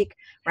 hours a week,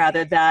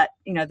 rather that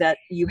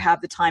you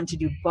have the time to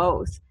do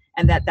both,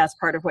 and that's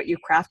part of what you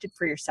crafted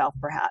for yourself,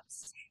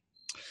 perhaps.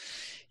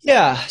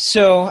 Yeah.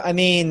 So, I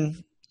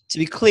mean, to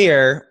be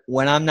clear,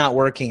 when I'm not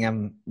working,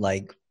 I'm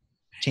like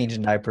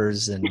changing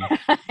diapers and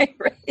right.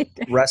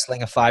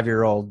 wrestling a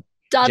 5-year-old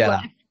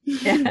Jedi.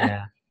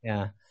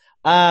 Yeah.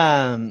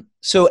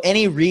 So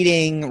any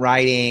reading,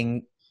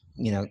 writing,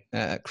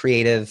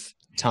 creative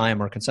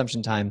time or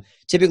consumption time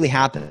typically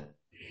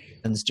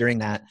happens during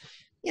that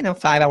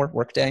 5-hour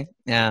workday.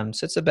 So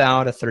it's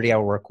about a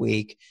 30-hour work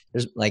week.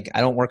 There's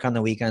I don't work on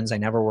the weekends. I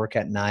never work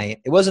at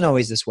night. It wasn't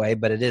always this way,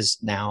 but it is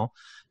now.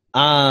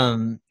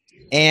 And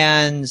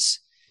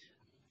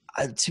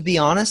to be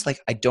honest,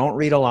 I don't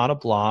read a lot of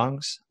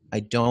blogs. I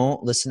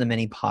don't listen to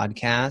many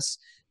podcasts.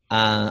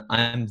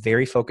 I'm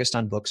very focused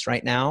on books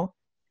right now.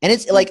 And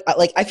it's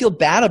I feel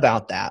bad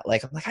about that. I'm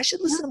I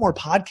should listen to more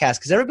podcasts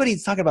because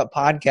everybody's talking about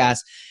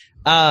podcasts.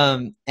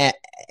 And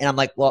I'm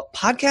like, well,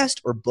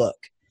 podcast or book?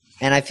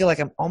 And I feel like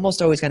I'm almost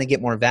always going to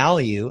get more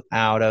value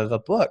out of a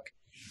book.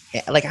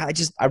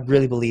 I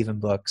really believe in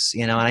books,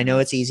 and I know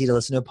it's easy to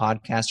listen to a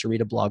podcast or read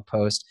a blog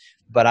post,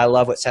 but I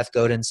love what Seth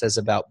Godin says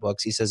about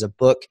books. He says a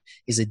book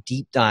is a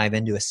deep dive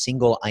into a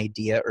single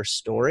idea or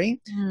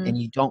story. And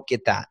you don't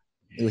get that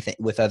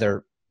with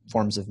other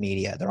forms of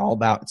media. They're all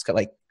about, it's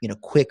got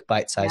quick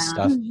bite-sized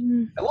stuff.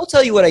 I will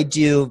tell you what I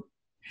do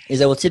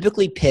is I will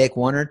typically pick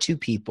 1 or 2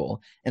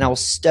 people and I will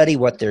study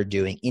what they're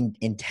doing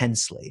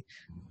intensely.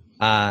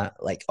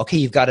 Okay,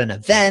 you've got an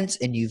event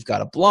and you've got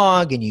a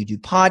blog and you do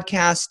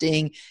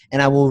podcasting, and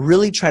I will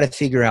really try to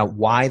figure out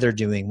why they're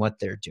doing what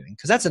they're doing.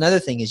 Because that's another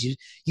thing is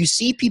you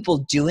see people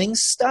doing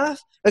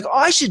stuff oh,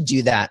 I should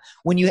do that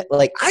when you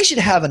I should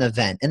have an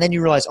event, and then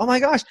you realize, oh my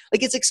gosh,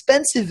 it's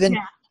expensive and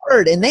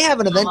hard, and they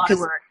have an event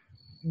because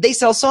they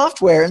sell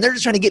software and they're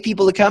just trying to get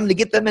people to come to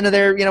get them into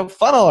their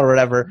funnel or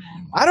whatever.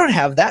 I don't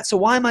have that, so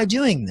why am I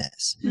doing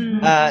this?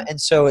 And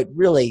so it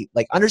really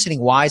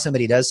understanding why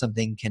somebody does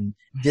something can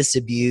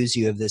disabuse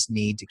you of this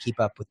need to keep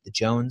up with the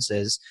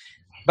Joneses.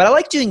 But I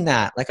like doing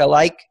that.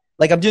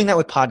 I'm doing that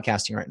with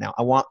podcasting right now.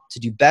 I want to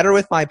do better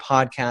with my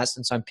podcast,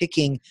 and so I'm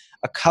picking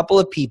a couple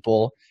of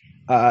people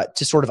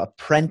to sort of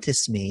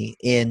apprentice me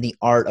in the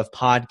art of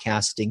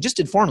podcasting, just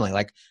informally.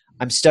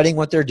 I'm studying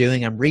what they're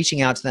doing. I'm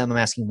reaching out to them. I'm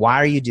asking, why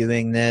are you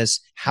doing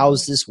this?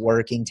 How's this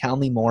working? Tell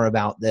me more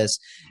about this.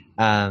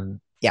 Again,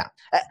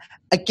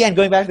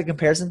 going back to the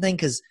comparison thing,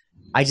 because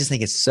I just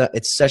think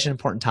it's such an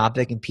important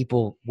topic and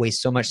people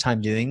waste so much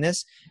time doing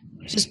this.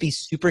 Just be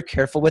super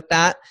careful with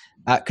that,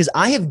 because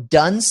I have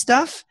done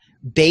stuff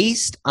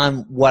based on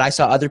what I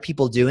saw other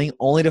people doing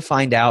only to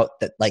find out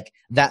that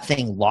that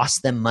thing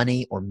lost them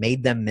money or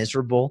made them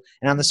miserable.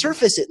 And on the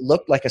surface, it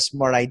looked like a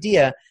smart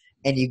idea.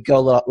 And you go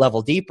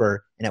level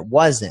deeper, and it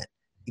wasn't.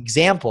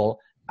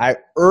 Example,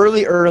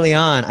 early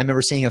on, I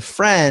remember seeing a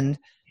friend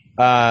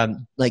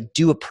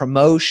do a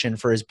promotion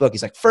for his book.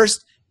 He's like,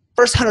 first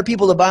 100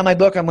 people to buy my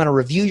book, I'm going to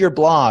review your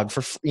blog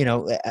for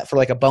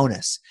a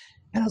bonus.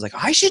 And I was like,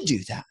 I should do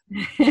that,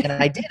 and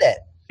I did it.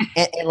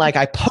 And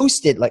I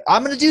posted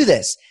I'm going to do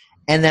this.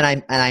 And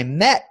then I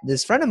met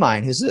this friend of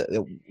mine who's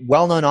a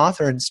well-known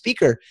author and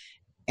speaker,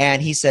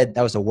 and he said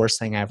that was the worst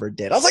thing I ever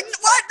did. I was like,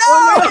 what? No!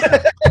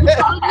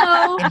 Oh,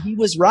 no. And he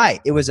was right.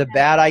 It was a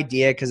bad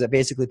idea because it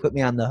basically put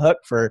me on the hook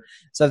for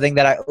something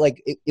that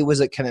it was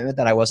a commitment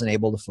that I wasn't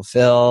able to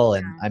fulfill.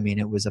 And I mean,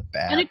 it was a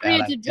bad, and it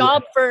creates a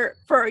job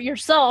for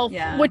yourself,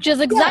 which is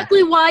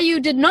exactly why you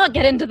did not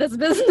get into this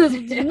business,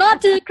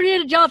 not to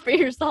create a job for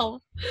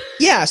yourself.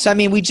 Yeah. So, I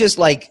mean, we just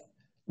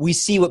we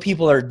see what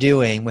people are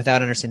doing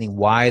without understanding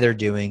why they're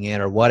doing it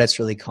or what it's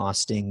really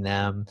costing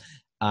them.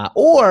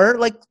 Or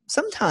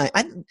sometimes,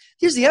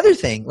 here's the other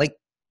thing,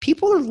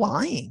 people are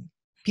lying.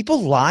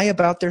 People lie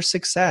about their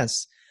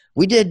success.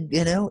 We did,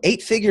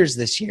 8 figures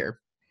this year.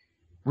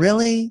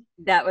 Really?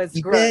 That was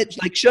you great.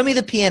 did? Show me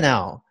the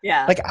P&L.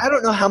 Yeah. I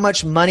don't know how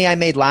much money I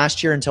made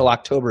last year until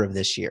October of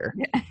this year.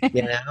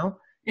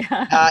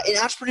 Yeah. And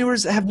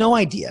entrepreneurs have no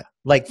idea.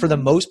 Like for the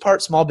most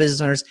part, small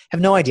business owners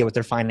have no idea what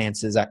their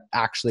finances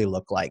actually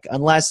look like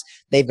unless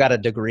they've got a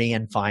degree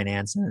in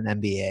finance and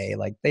an MBA.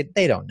 Like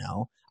they don't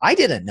know. I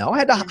didn't know. I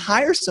had to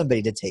hire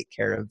somebody to take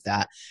care of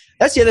that.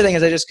 That's the other thing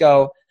is I just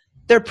go,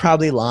 they're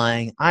probably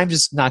lying. I'm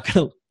just not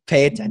going to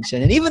pay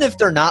attention. And even if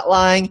they're not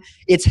lying,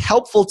 it's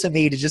helpful to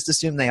me to just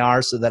assume they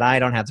are so that I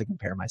don't have to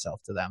compare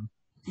myself to them.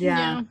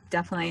 Yeah,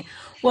 definitely.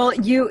 Well,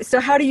 so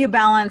how do you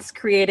balance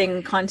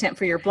creating content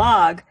for your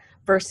blog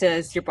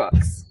versus your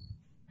books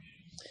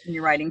and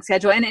your writing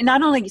schedule? And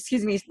not only,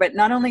 but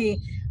not only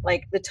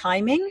like the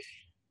timing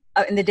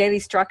and the daily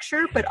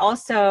structure, but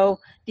also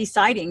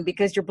deciding,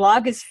 because your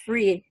blog is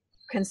free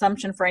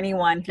consumption for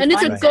anyone. And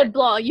it's a good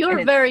blog. You're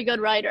a very good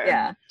writer.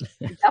 Yeah,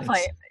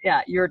 definitely.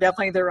 Yeah, you're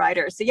definitely the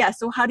writer. So yeah,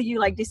 so how do you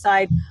like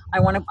decide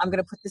I'm going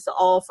to put this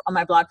all on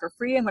my blog for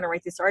free, I'm going to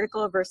write this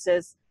article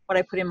versus what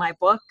I put in my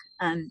book?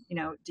 And,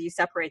 do you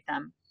separate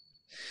them?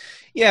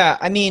 Yeah,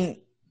 I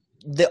mean,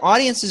 the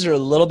audiences are a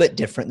little bit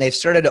different. They've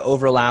started to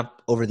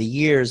overlap over the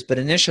years, but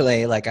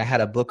initially, like I had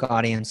a book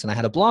audience and I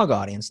had a blog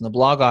audience, and the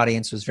blog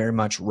audience was very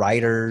much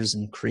writers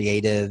and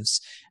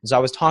creatives. And so I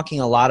was talking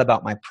a lot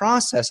about my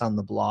process on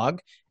the blog,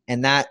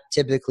 and that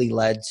typically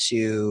led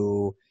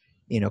to,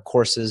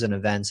 courses and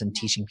events and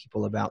teaching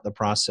people about the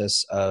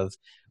process of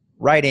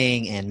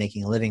writing and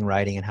making a living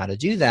writing and how to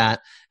do that.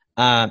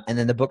 And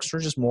then the books were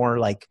just more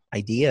like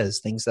ideas,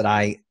 things that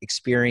I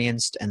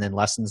experienced, and then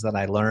lessons that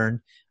I learned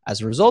as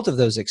a result of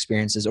those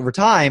experiences. Over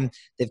time,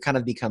 they've kind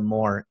of become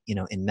more,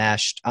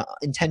 enmeshed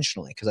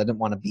intentionally, because I didn't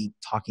want to be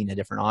talking to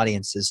different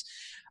audiences.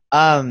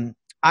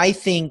 I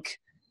think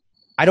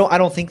I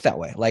don't think that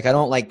way. Like I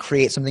don't like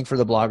create something for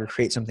the blog or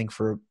create something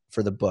for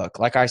the book.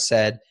 Like I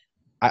said,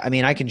 I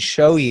mean, I can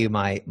show you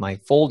my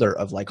folder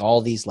of like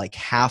all these like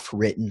half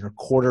written or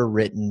quarter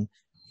written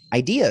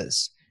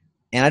ideas.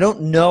 And I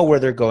don't know where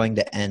they're going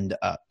to end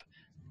up.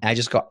 And I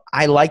just go,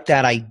 I like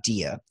that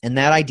idea. And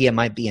that idea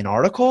might be an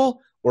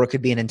article, or it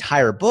could be an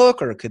entire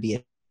book, or it could be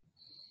a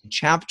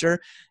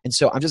chapter. And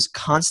so I'm just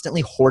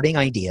constantly hoarding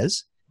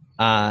ideas,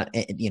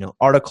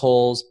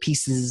 articles,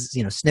 pieces,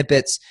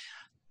 snippets.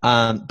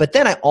 But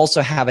then I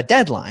also have a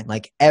deadline.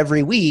 Like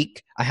every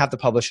week I have to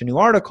publish a new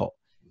article.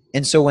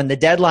 And so when the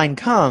deadline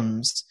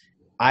comes,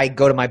 I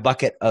go to my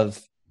bucket of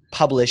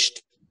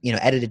published,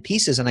 edited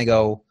pieces, and I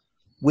go,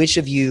 which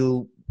of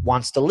you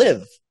wants to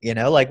live?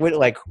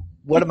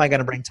 What am I going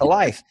to bring to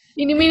life?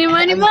 Eeny, meeny,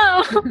 miny,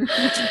 moe.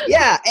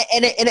 Yeah,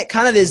 and it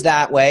kind of is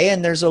that way.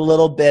 And there's a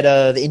little bit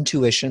of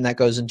intuition that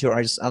goes into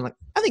it. I'm like,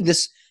 I think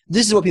this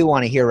is what people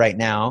want to hear right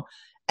now.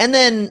 And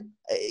then,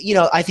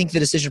 I think the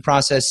decision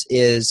process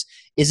is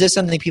this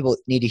something people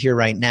need to hear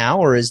right now,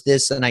 or is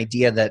this an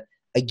idea that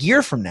a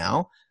year from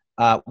now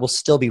will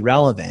still be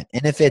relevant?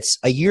 And if it's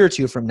a year or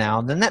two from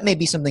now, then that may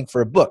be something for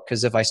a book.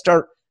 Because if I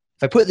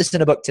put this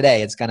in a book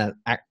today,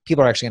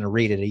 people are actually going to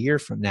read it a year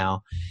from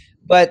now.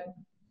 But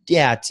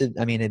yeah,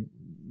 the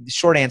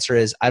short answer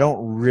is I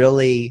don't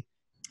really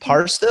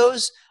parse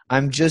those.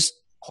 I'm just,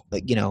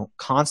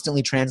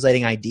 constantly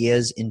translating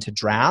ideas into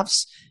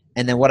drafts.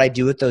 And then what I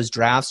do with those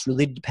drafts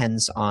really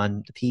depends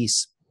on the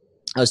piece.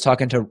 I was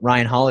talking to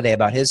Ryan Holiday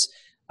about his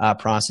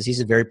process. He's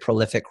a very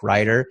prolific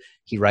writer.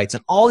 He writes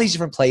in all these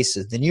different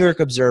places, the New York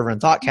Observer and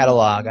Thought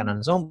Catalog, and on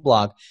his own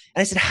blog.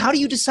 And I said, how do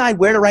you decide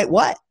where to write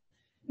what?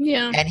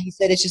 Yeah. And he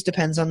said, it just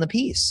depends on the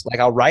piece. Like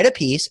I'll write a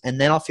piece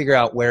and then I'll figure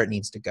out where it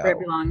needs to go. Where it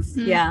belongs.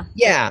 Mm-hmm. Yeah.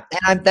 Yeah.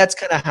 And that's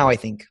kind of how I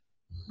think.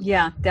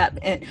 Yeah.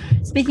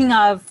 Speaking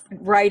of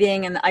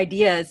writing and the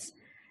ideas,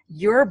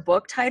 your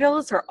book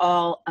titles are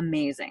all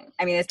amazing.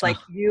 I mean, it's like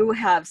you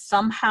have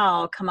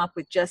somehow come up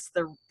with just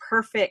the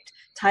perfect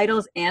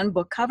titles and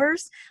book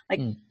covers.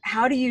 Like,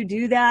 how do you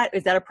do that?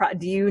 Is that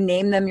do you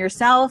name them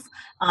yourself?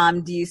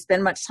 Do you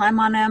spend much time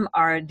on them,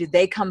 or do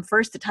they come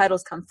first? The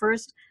titles come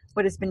first?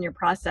 What has been your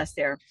process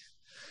there?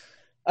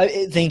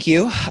 Thank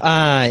you.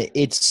 I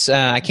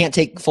can't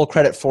take full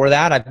credit for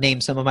that. I've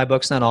named some of my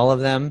books, not all of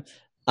them.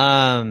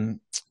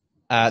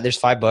 There's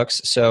 5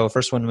 books. So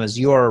first one was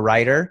You're a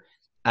Writer.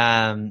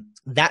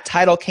 That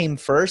title came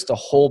first. The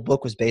whole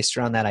book was based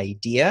around that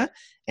idea.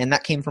 And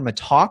that came from a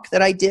talk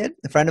that I did.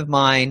 A friend of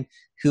mine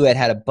who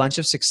had a bunch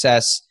of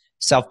success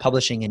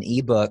self-publishing an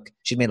ebook.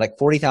 She made like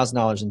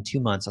 $40,000 in 2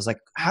 months. I was like,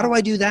 how do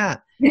I do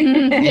that?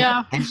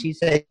 Yeah. And she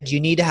said, you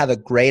need to have a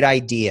great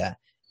idea.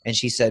 And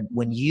she said,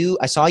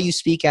 I saw you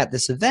speak at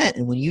this event,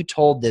 and when you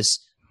told this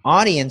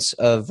audience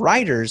of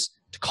writers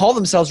to call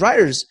themselves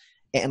writers,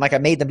 and like I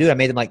made them do it, I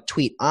made them like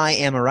tweet, I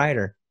am a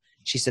writer.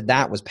 She said,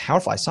 that was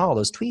powerful. I saw all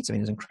those tweets. I mean,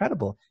 it was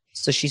incredible.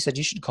 So she said,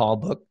 you should call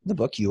the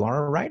book You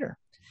Are a Writer.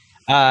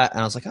 And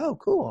I was like, oh,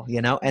 cool.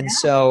 And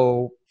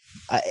so,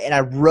 and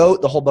I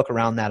wrote the whole book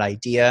around that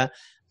idea.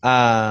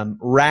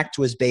 Wrecked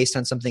was based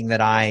on something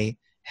that I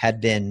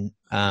had been,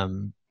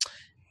 was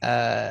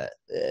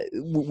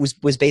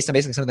based on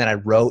basically something that I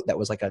wrote that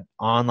was like an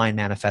online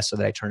manifesto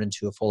that I turned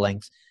into a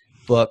full-length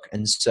book.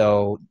 And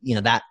so,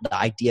 that the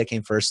idea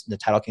came first, the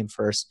title came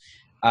first.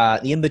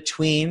 The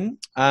in-between,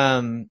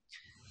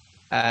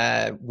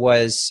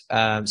 was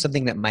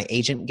something that my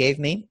agent gave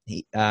me.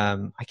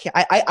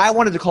 I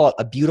wanted to call it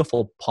A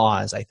Beautiful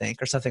Pause, I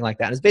think, or something like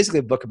that. It's basically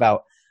a book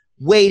about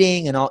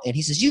waiting and all. And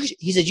he says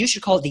you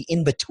should call it the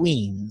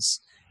in-betweens,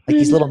 like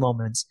these little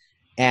moments.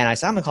 And I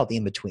said, I'm gonna call it the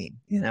in-between,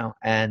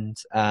 and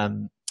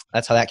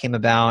that's how that came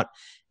about.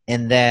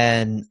 And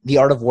then The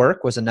Art of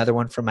Work was another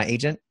one from my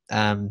agent.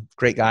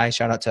 Great guy.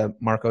 Shout out to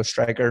Marco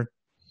Stryker.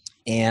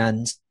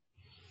 And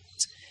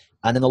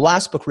then the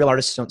last book, Real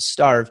Artists Don't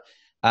Starve.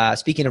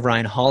 Speaking of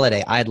Ryan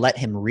Holiday, I had let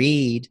him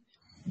read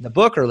the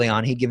book early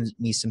on. He'd given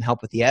me some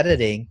help with the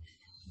editing.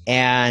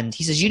 And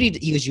he says,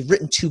 you've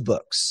written 2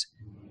 books.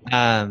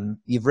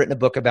 You've written a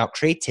book about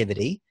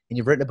creativity, and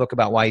you've written a book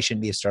about why you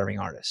shouldn't be a starving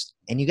artist.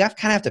 And you kind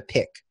of have to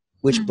pick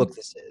which book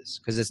this is,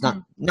 because it's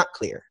not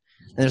clear.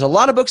 And there's a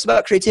lot of books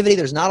about creativity.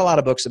 There's not a lot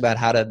of books about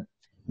how to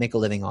make a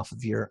living off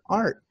of your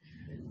art.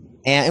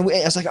 And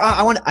I was like,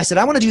 I want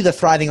to do the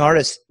thriving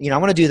artist. I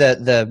want to do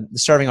the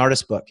starving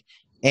artist book.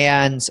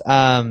 And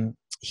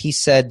he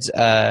said,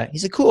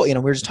 cool. We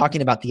were just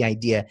talking about the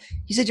idea.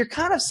 He said, you're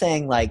kind of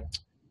saying like,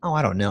 oh,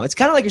 I don't know. It's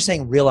kind of like you're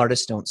saying real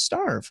artists don't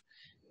starve.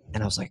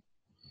 And I was like,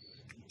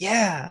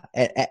 yeah.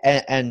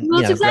 And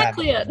that's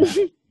exactly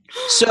it.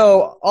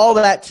 So all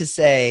that to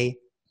say,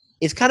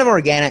 it's kind of an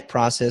organic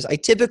process. I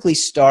typically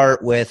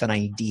start with an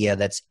idea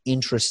that's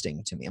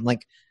interesting to me. I'm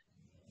like,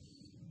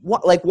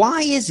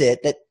 why is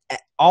it that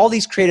all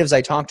these creatives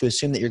I talk to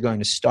assume that you're going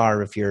to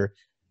starve if you're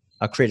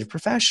a creative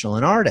professional,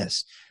 an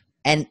artist?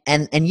 And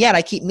yet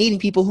I keep meeting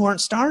people who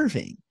aren't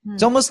starving.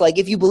 It's almost like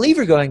if you believe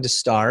you're going to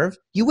starve,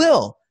 you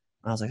will.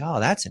 And I was like, oh,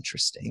 that's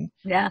interesting.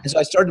 Yeah. And so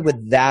I started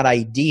with that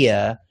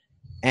idea,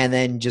 and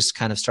then just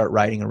kind of start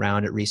writing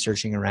around it,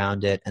 researching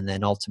around it, and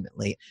then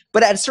ultimately.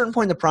 But at a certain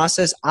point in the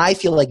process, I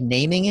feel like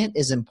naming it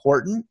is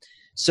important,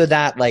 so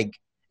that like,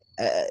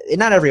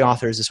 not every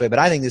author is this way, but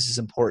I think this is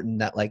important,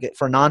 that like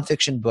for a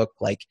nonfiction book,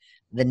 like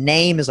the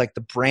name is like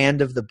the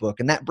brand of the book,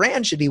 and that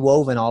brand should be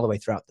woven all the way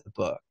throughout the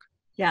book.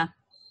 Yeah.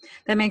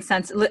 That makes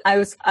sense.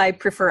 I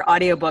prefer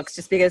audiobooks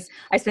just because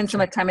I spend so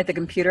much time at the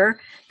computer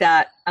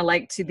that I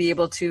like to be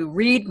able to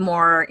read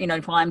more,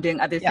 while I'm doing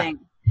other things,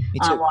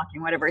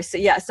 walking, whatever. So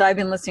so I've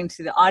been listening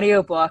to the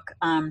audiobook,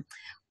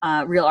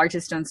 Real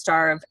Artists Don't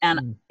Starve.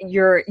 And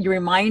you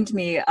remind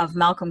me of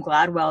Malcolm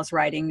Gladwell's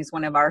writing. He's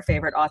one of our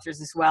favorite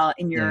authors as well.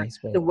 And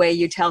the way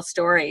you tell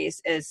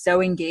stories is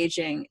so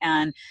engaging.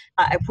 And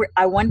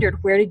I wondered,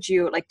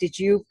 did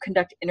you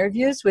conduct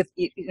interviews with,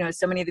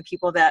 so many of the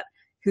people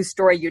whose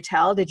story you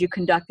tell? Did you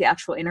conduct the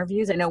actual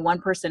interviews? I know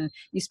one person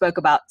you spoke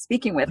about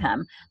speaking with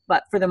him,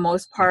 but for the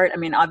most part, I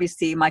mean,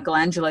 obviously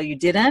Michelangelo you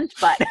didn't,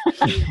 but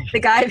the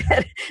guy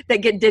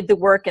that did the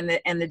work and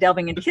the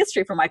delving into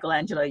history for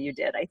Michelangelo you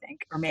did, I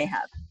think, or may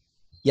have.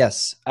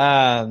 Yes.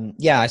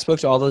 I spoke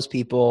to all those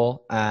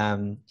people,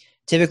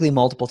 typically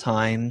multiple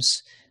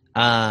times.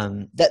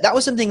 That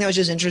was something that was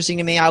just interesting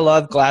to me. I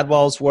love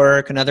Gladwell's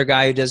work. Another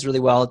guy who does really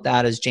well at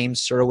that is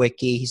James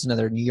Surowiecki. He's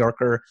another New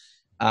Yorker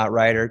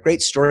writer.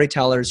 Great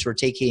storytellers who are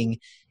taking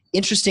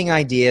interesting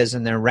ideas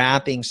and they're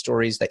wrapping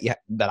stories that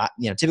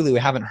typically we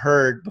haven't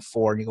heard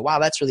before. And you go, wow,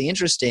 that's really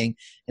interesting.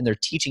 And they're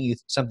teaching you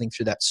something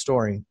through that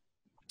story.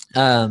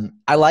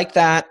 I like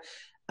that.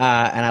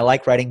 And I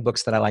like writing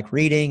books that I like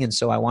reading. And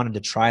so I wanted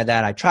to try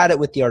that. I tried it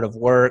with The Art of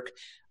Work,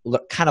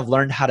 kind of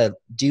learned how to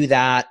do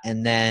that.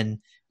 And then,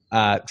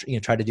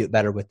 try to do it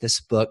better with this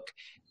book.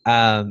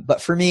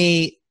 But for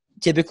me,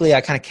 typically I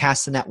kind of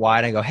cast the net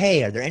wide. I go,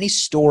 hey, are there any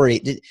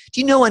do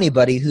you know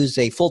anybody who's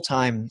a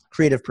full-time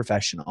creative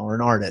professional or an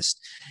artist?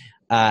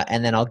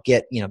 And then I'll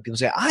get, people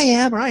say, I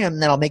am.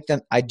 And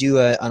then I do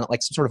some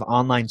sort of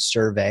online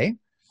survey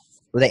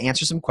where they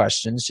answer some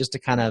questions just to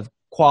kind of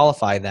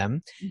qualify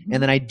them. Mm-hmm.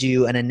 And then I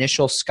do an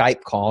initial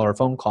Skype call or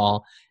phone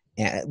call,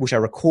 which I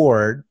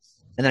record.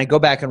 And then I go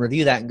back and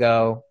review that and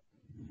go,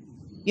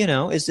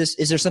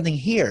 is there something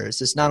here? Is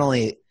this not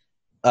only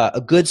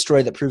a good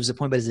story that proves the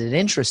point, but is it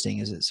interesting?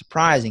 Is it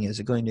surprising? Is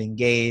it going to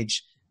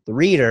engage the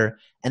reader?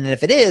 And then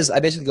if it is,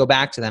 I basically go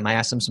back to them. I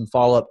ask them some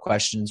follow-up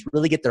questions,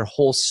 really get their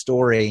whole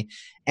story.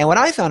 And what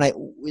I found,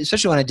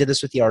 especially when I did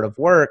this with The Art of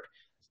Work,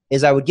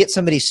 is I would get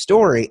somebody's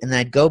story and then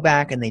I'd go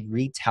back and they'd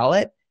retell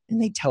it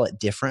and they'd tell it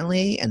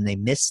differently and they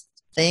miss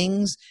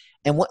things.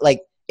 And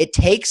it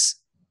takes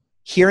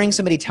hearing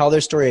somebody tell their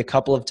story a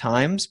couple of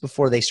times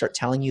before they start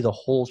telling you the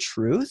whole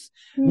truth.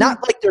 Mm.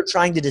 Not like they're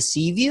trying to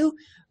deceive you,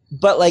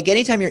 but like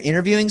anytime you're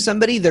interviewing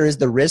somebody, there is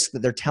the risk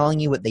that they're telling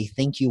you what they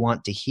think you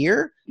want to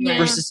hear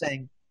versus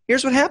saying,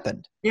 here's what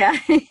happened. Yeah.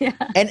 Yeah.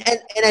 And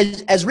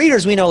as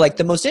readers, we know like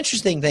the most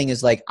interesting thing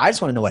is like, I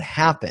just want to know what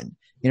happened.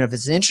 If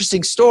it's an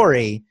interesting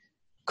story,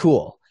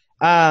 cool.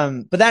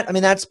 But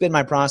that's been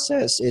my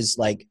process is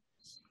like,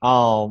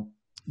 I'll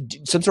do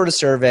some sort of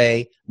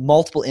survey,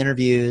 multiple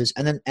interviews,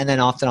 and then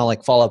often I'll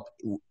like follow up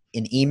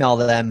and email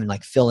them and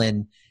like fill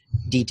in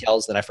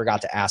details that I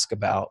forgot to ask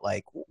about,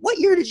 like what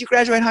year did you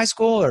graduate high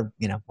school or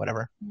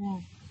whatever. Yeah,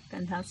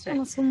 fantastic.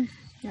 Awesome.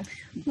 Yeah.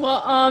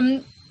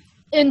 Well,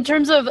 in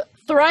terms of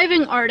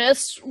thriving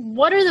artists,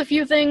 what are the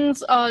few things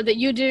that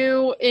you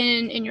do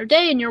in your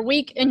day, in your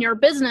week, in your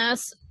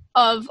business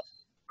of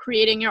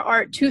creating your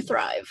art to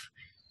thrive?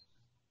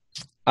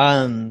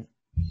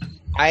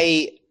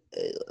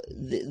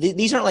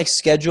 These aren't like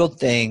scheduled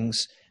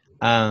things,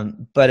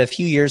 but a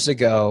few years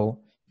ago,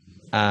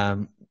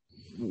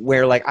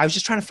 where like I was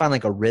just trying to find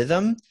like a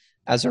rhythm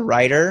as a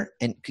writer,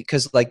 and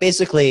because like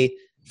basically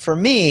for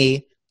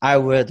me, I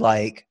would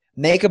like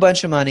make a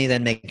bunch of money,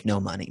 then make no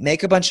money,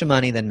 make a bunch of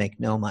money, then make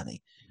no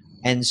money,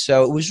 and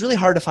so it was really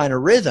hard to find a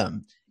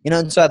rhythm,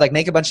 and so I'd like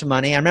make a bunch of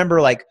money. I remember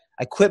like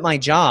I quit my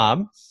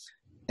job,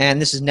 and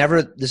this has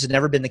never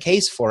been the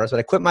case for us, but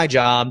I quit my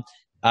job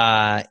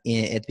at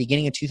the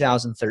beginning of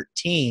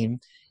 2013,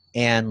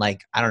 and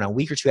like I don't know, a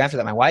week or two after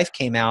that, my wife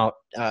came out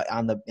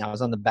I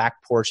was on the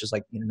back porch, just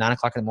like 9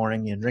 o'clock in the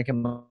morning,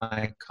 drinking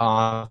my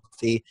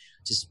coffee,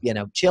 just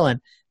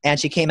chilling, and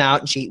she came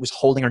out and she was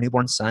holding our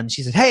newborn son.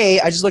 She said, "Hey,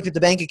 I just looked at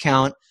the bank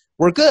account.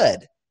 We're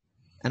good."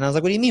 And I was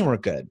like, "What do you mean we're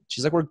good?"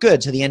 She's like, "We're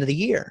good to the end of the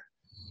year.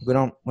 We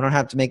don't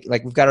have to make,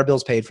 like, we've got our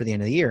bills paid for the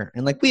end of the year."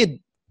 And like we had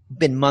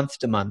been month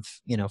to month,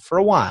 for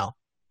a while.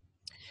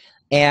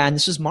 And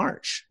this was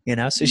March,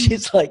 so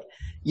she's like,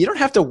 "You don't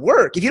have to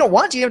work. If you don't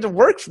want to, you don't have to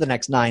work for the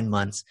next 9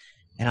 months."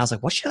 And I was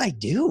like, "What should I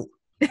do?"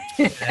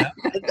 Again,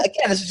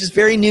 this was just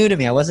very new to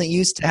me. I wasn't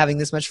used to having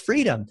this much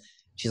freedom.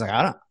 She's like,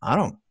 I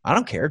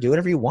don't care. Do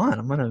whatever you want.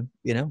 I'm going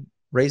to,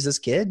 raise this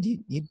kid.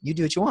 You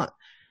do what you want.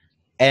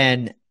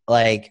 And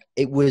like,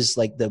 it was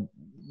like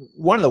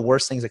one of the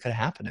worst things that could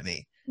have happened to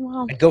me.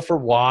 Wow. I'd go for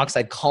walks.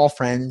 I'd call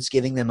friends,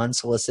 giving them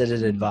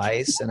unsolicited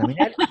advice. And I mean,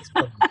 I'd do this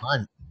for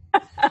fun.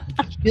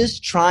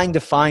 Just trying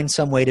to find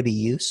some way to be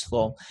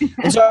useful.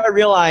 And so I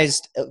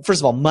realized, first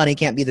of all, money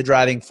can't be the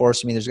driving force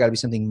for me. There's got to be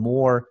something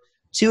more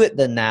to it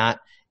than that.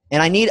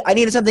 And I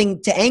needed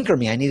something to anchor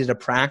me. I needed a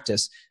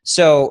practice.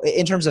 So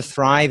in terms of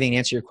thriving, to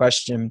answer your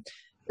question,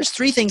 there's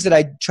 3 things that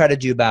I try to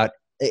do about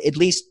at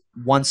least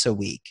once a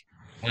week.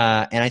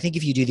 And I think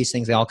if you do these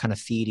things, they all kind of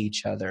feed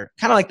each other,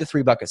 kind of like the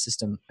 3-bucket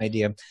system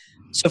idea.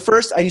 So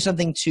first, I do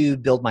something to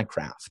build my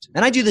craft.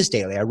 And I do this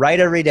daily. I write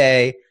every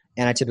day,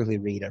 and I typically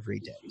read every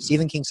day.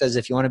 Stephen King says,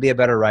 if you want to be a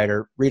better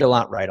writer, read a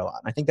lot, write a lot.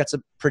 And I think that's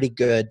a pretty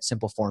good,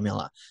 simple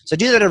formula. So I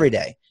do that every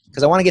day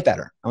because I want to get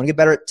better. I want to get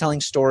better at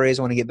telling stories.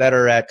 I want to get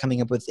better at coming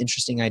up with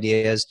interesting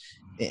ideas,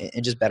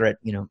 and just better at,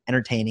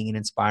 entertaining and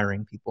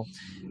inspiring people.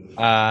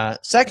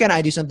 Second,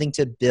 I do something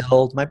to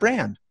build my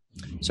brand.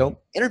 So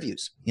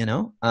interviews,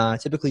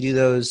 typically do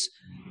those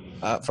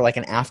for like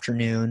an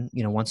afternoon,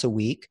 once a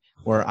week,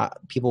 where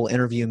people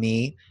interview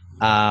me.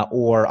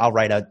 Or I'll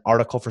write an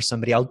article for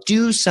somebody. I'll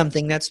do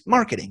something that's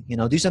marketing,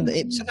 do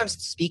something, sometimes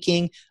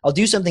speaking. I'll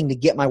do something to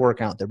get my work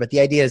out there. But the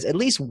idea is at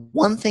least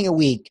one thing a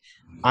week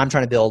I'm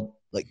trying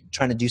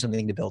to do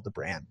something to build the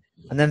brand.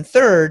 And then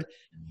third,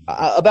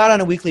 about on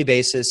a weekly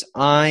basis,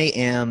 I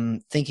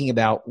am thinking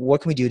about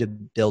what can we do to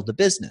build the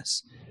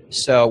business.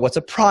 So what's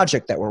a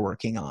project that we're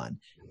working on?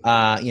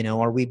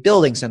 Are we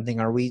building something?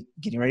 Are we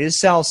getting ready to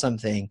sell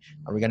something?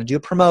 Are we going to do a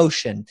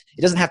promotion?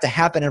 It doesn't have to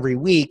happen every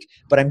week,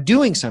 but I'm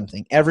doing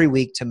something every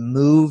week to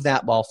move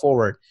that ball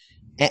forward.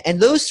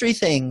 And those 3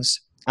 things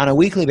on a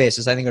weekly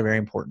basis, I think are very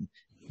important.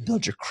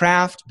 Build your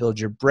craft, build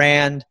your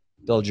brand,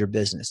 build your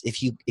business.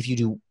 If you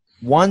do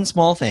one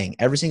small thing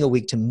every single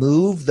week to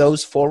move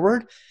those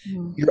forward,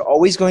 you're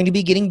always going to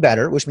be getting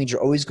better, which means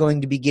you're always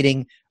going to be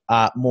getting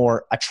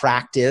more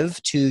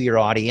attractive to your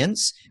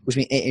audience, which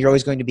means you're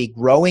always going to be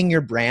growing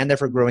your brand,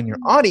 therefore growing your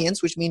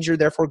audience, which means you're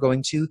therefore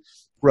going to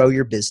grow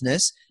your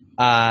business,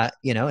 and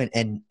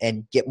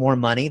get more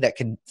money that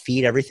can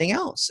feed everything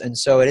else. And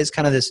so it is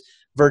kind of this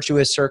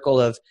virtuous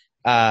circle of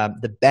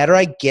the better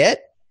I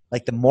get,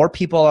 like the more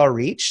people I'll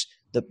reach,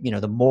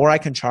 the more I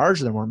can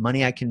charge, the more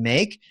money I can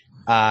make.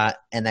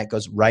 And that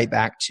goes right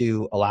back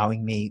to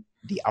allowing me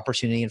the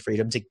opportunity and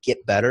freedom to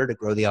get better, to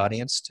grow the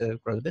audience, to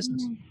grow the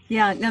business.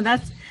 Yeah, no,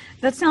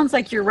 that sounds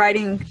like you're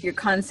writing your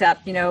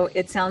concept.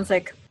 It sounds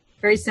like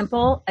very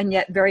simple and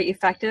yet very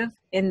effective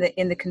in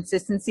the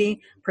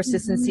consistency,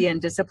 persistency, and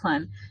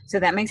discipline. So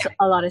that makes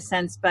a lot of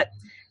sense. But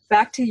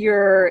back to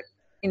your,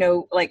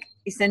 like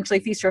essentially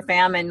feast or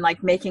famine,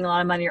 like making a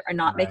lot of money or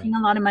not making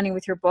a lot of money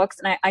with your books.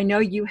 And I know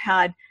you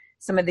had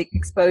some of the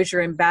exposure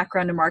and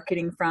background to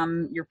marketing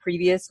from your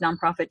previous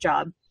nonprofit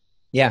job.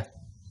 Yeah.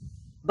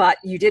 But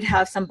you did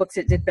have some books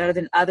that did better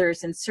than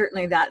others. And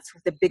certainly that's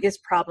the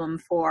biggest problem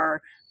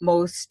for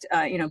most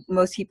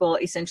people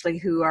essentially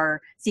who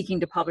are seeking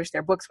to publish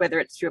their books, whether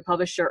it's through a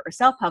publisher or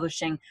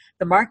self-publishing.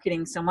 The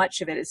marketing, so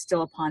much of it is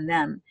still upon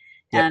them.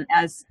 Yep. And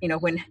as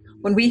when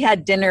we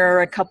had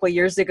dinner a couple of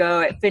years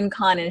ago at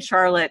FinCon in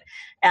Charlotte,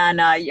 and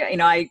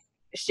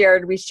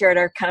we shared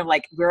our kind of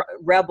like we're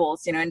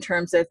rebels, in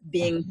terms of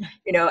being,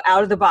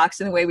 out of the box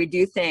in the way we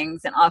do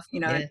things and off,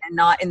 and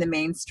not in the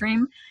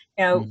mainstream.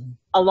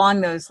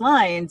 Along those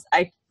lines,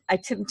 I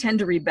tend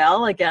to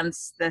rebel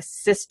against the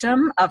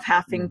system of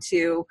having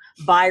to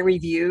buy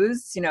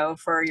reviews,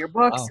 for your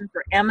books and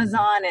for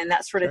Amazon and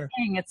that sort of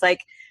thing. It's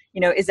like,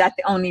 is that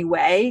the only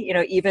way?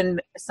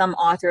 Even some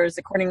authors,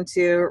 according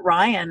to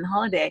Ryan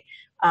Holiday,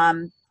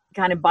 kind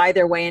of buy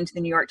their way into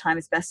the New York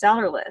Times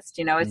bestseller list.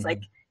 It's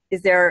like,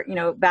 is there,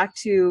 back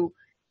to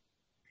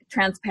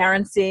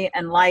transparency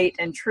and light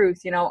and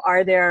truth,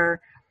 are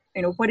there,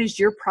 what is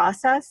your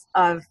process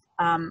of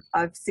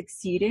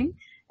succeeding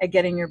at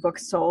getting your book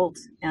sold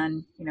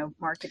and,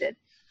 marketed?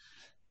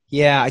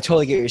 Yeah, I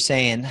totally get what you're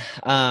saying.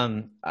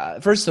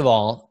 First of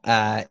all,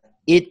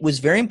 it was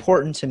very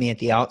important to me at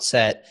the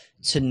outset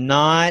to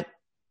not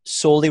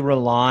solely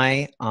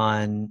rely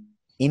on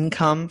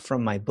income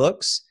from my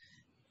books.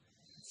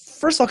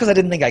 First of all, because I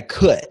didn't think I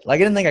could. I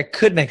didn't think I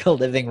could make a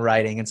living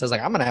writing. And so I was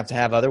like, I'm going to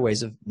have other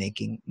ways of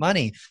making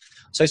money.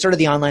 So I started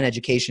the online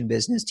education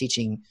business,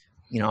 teaching,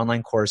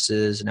 online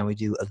courses. And now we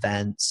do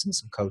events and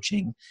some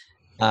coaching,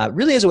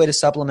 really as a way to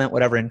supplement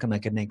whatever income I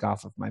could make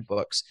off of my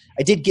books.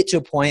 I did get to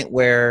a point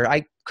where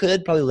I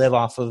could probably live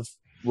off of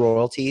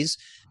royalties,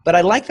 but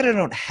I like that I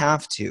don't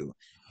have to,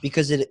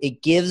 because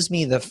it gives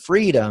me the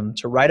freedom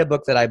to write a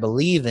book that I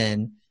believe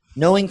in,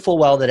 knowing full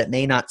well that it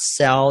may not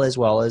sell as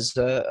well as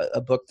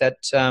a book that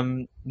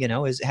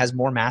has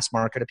more mass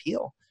market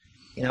appeal.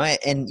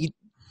 And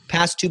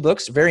past 2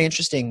 books, very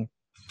interesting,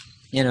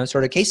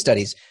 sort of case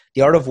studies.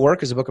 The Art of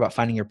Work is a book about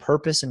finding your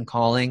purpose and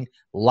calling.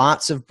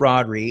 Lots of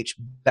broad reach,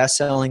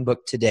 best-selling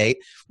book to date.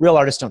 Real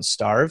Artists Don't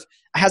Starve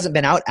hasn't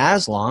been out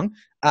as long,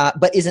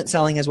 but isn't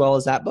selling as well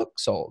as that book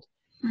sold.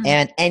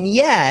 And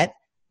yet,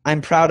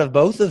 I'm proud of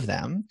both of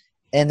them.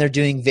 And they're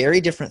doing very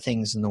different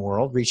things in the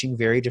world, reaching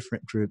very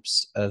different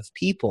groups of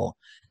people.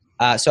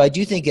 So I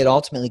do think it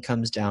ultimately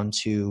comes down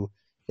to,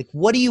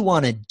 what do you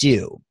want to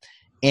do?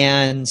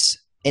 And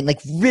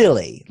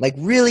really,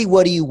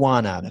 what do you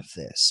want out of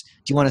this?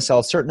 Do you want to sell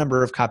a certain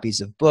number of copies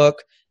of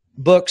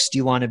books? Do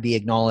you want to be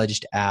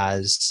acknowledged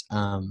as,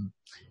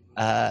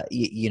 a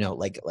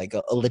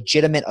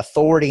legitimate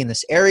authority in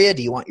this area?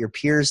 Do you want your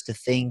peers to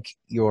think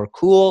you're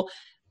cool?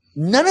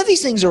 None of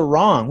these things are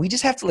wrong. We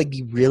just have to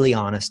be really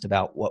honest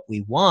about what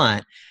we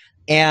want.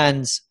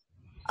 And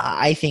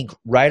I think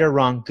right or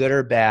wrong, good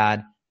or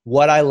bad,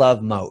 what I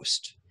love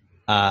most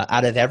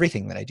out of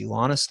everything that I do,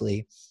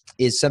 honestly,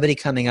 is somebody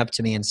coming up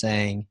to me and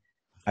saying,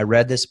 I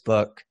read this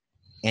book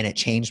and it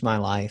changed my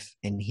life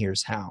and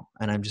here's how.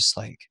 And I'm just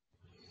like,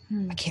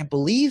 I can't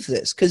believe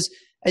this. Because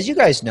as you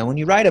guys know, when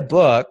you write a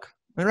book,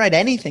 when you write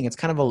anything,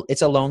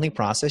 it's a lonely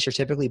process. You're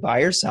typically by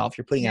yourself.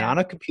 You're putting it on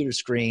a computer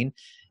screen,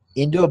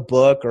 into a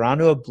book or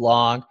onto a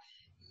blog,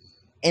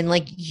 and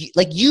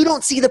you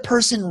don't see the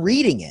person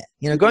reading it.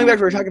 Going back to what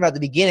we were talking about at the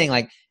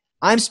beginning,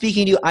 I'm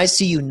speaking to you, I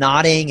see you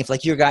nodding.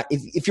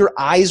 If your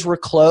eyes were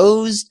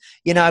closed,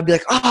 I'd be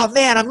like, oh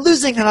man, I'm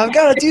losing it. I've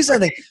got to do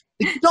something.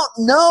 You don't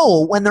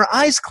know when their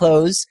eyes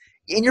close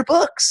in your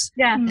books.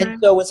 Yeah. And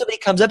so when somebody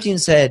comes up to you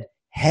and said,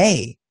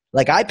 hey,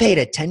 I paid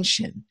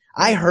attention,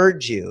 I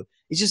heard you,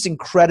 it's just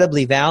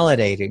incredibly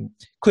validating.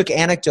 Quick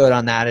anecdote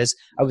on that is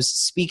I was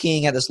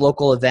speaking at this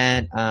local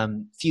event a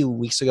few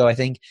weeks ago, I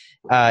think,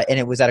 and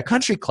it was at a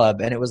country club,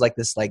 and it was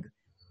this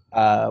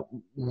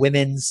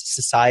women's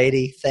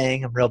society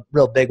thing. I'm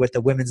real big with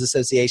the women's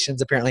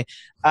associations, apparently.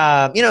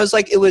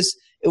 It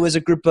was a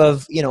group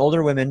of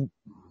older women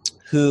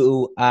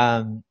who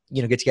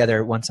get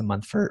together once a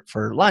month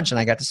for lunch, and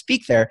I got to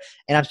speak there.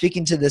 And I'm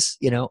speaking to this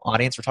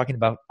audience. We're talking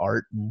about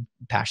art and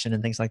passion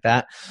and things like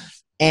that.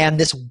 And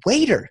this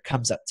waiter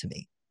comes up to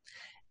me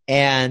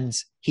and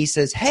he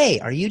says,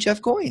 hey, are you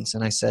Jeff Goins?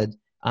 And I said,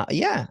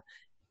 yeah.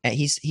 And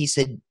he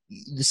said,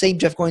 the same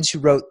Jeff Goins who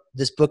wrote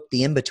this book,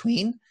 The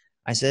In-Between?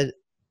 I said,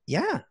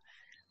 yeah.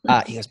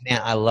 He goes, man,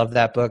 I love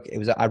that book.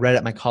 I read it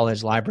at my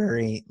college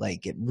library.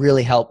 It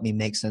really helped me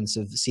make sense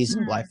of the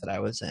season of life that I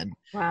was in.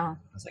 Wow.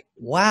 I was like,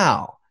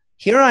 wow,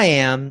 here I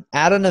am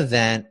at an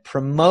event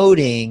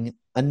promoting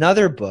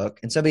another book,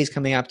 and somebody's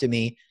coming up to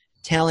me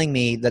telling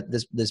me that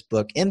this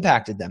book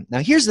impacted them. Now,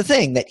 here's the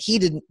thing that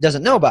he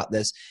doesn't know about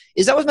this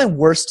is that was my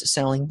worst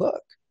selling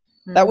book.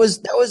 Mm-hmm. That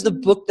was the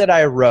book that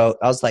I wrote.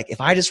 I was like,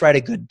 if I just write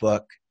a good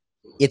book,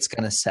 it's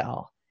going to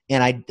sell.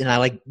 And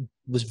I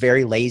was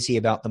very lazy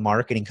about the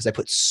marketing because I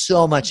put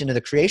so much into the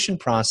creation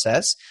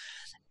process,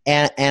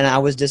 and I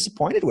was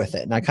disappointed with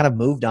it. And I kind of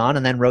moved on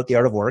and then wrote The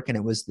Art of Work, and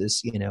it was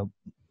this,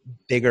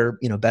 bigger,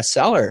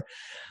 bestseller.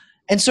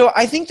 And so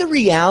I think the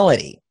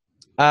reality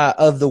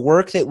of the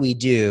work that we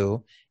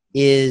do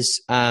is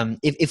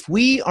if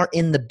we are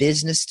in the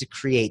business to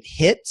create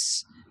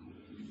hits,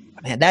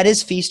 man, that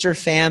is feast or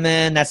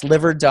famine. That's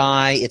live or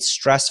die. It's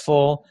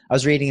stressful. I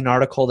was reading an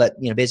article that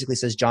basically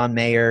says John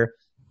Mayer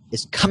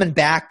is coming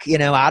back,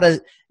 out of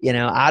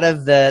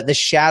the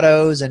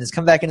shadows, and is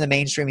coming back into the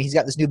mainstream. He's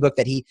got this new book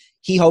that he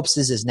hopes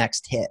is his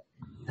next hit.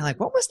 And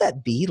what must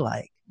that be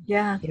like?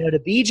 Yeah, to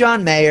be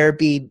John Mayer,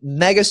 be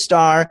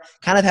megastar,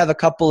 kind of have a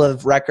couple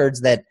of records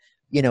that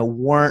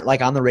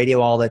weren't on the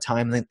radio all the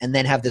time, and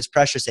then have this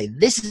pressure say,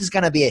 this is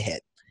going to be a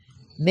hit.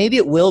 Maybe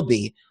it will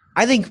be.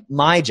 I think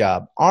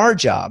our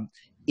job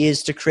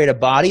is to create a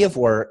body of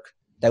work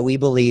that we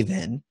believe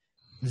in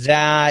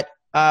that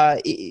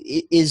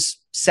is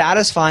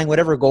satisfying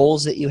whatever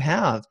goals that you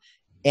have.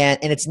 And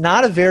it's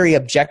not a very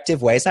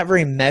objective way. It's not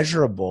very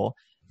measurable.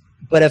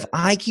 But if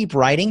I keep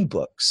writing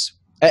books,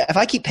 if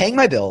I keep paying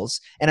my bills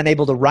and I'm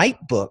able to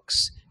write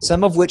books,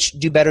 some of which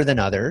do better than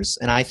others,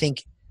 and I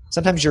think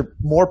sometimes your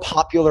more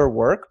popular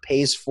work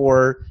pays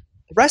for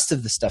the rest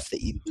of the stuff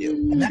that you do.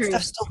 And that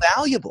stuff's still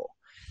valuable.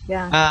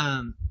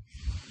 Yeah.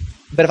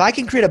 But if I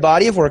can create a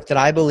body of work that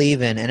I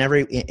believe in,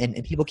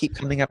 and people keep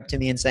coming up to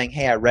me and saying,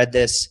 "Hey, I read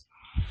this,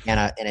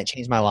 and it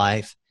changed my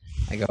life,"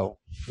 I go,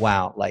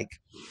 "Wow, like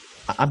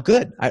I'm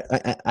good."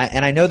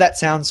 And I know that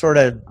sounds sort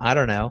of, I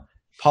don't know,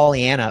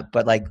 Pollyanna,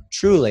 but like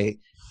truly,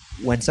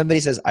 when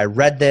somebody says, "I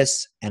read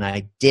this and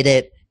I did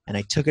it and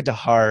I took it to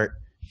heart,"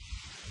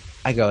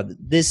 I go,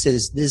 "This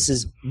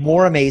is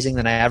more amazing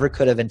than I ever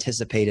could have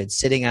anticipated."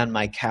 Sitting on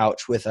my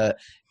couch with a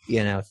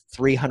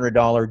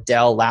 $300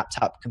 Dell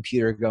laptop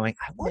computer going,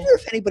 I wonder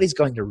if anybody's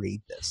going to read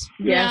this.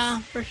 Yeah,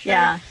 for sure.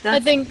 Yeah, I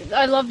think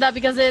I love that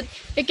because it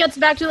gets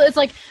back to, it's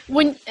like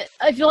when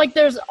I feel like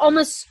there's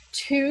almost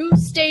two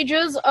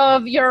stages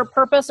of your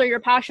purpose or your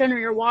passion or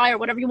your why or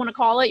whatever you want to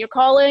call it, your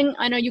calling.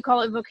 I know you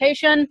call it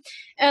vocation.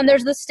 And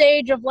there's the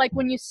stage of like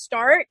when you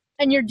start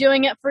and you're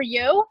doing it for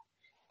you.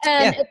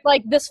 And it's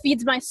like, this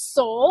feeds my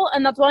soul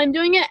and that's why I'm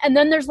doing it. And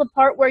then there's the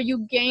part where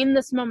you gain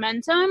this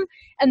momentum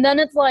and then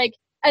it's like,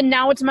 and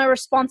now it's my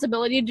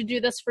responsibility to do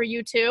this for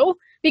you too,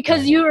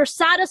 because you are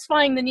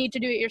satisfying the need to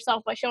do it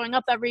yourself by showing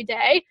up every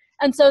day.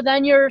 And so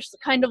then you're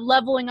kind of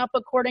leveling up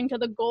according to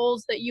the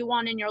goals that you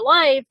want in your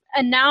life.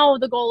 And now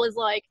the goal is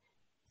like,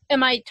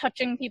 am I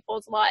touching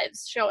people's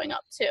lives showing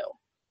up too?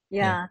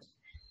 Yeah.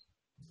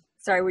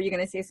 Sorry, were you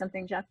going to say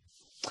something, Jeff?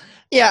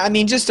 Yeah, I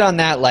mean, just on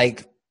that,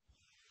 like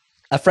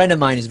a friend of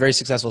mine who's a very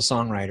successful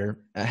songwriter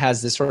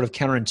has this sort of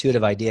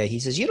counterintuitive idea.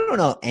 He says, you don't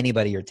know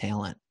anybody your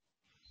talent.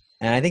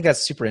 And I think that's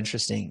super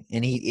interesting.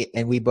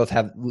 And we both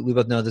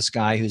know this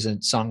guy who's a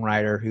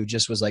songwriter who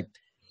just was like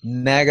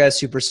mega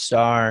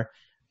superstar.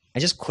 I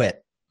just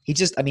quit.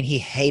 He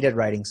hated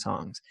writing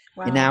songs.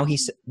 Wow. And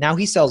now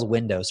he sells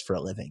windows for a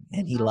living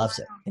and he loves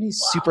it. And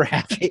he's super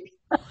happy.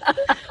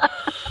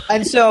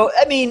 And so,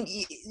 I mean,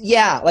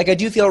 yeah, like I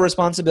do feel a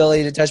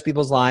responsibility to touch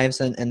people's lives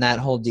and that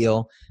whole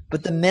deal.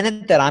 But the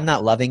minute that I'm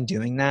not loving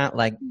doing that,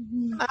 like,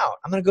 I'm out.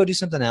 I'm going to go do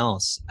something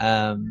else.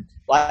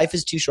 Life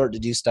is too short to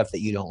do stuff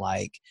that you don't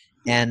like.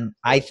 And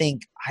I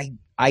think I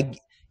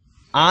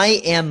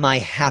am my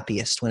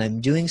happiest when I'm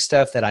doing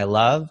stuff that I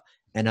love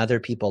and other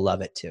people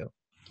love it too.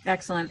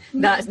 Excellent.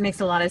 That makes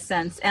a lot of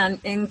sense. And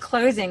in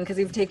closing, because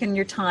you've taken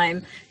your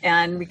time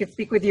and we could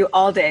speak with you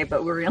all day,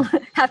 but we're going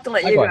to have to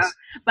let you go.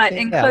 But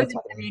in closing,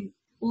 I mean,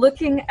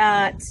 looking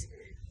at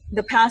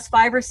the past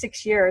 5 or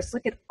 6 years,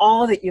 look at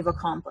all that you've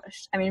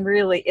accomplished. I mean,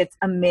 really, it's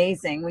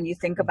amazing when you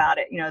think about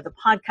it. You know, the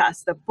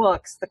podcasts, the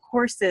books, the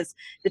courses,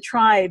 the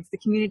tribes, the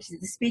communities,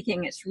 the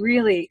speaking. It's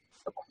really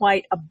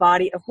quite a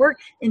body of work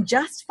in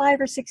just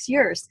 5 or 6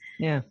 years.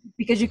 Yeah.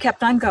 Because you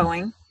kept on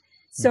going.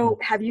 So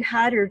have you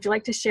had, or would you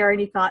like to share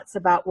any thoughts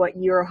about what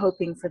you're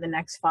hoping for the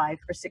next 5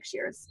 or 6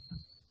 years?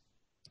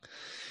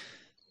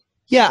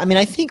 Yeah, I mean,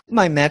 I think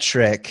my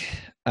metric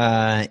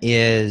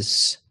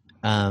is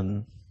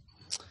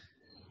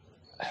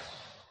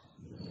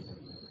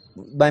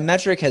my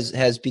metric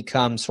has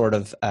become sort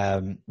of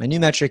my new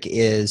metric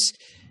is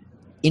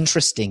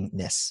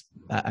interestingness.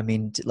 I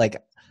mean,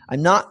 like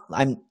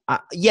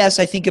yes,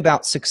 I think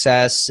about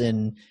success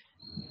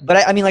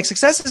but I mean, like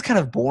success is kind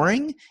of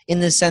boring in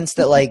the sense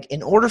that like,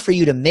 in order for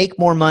you to make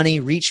more money,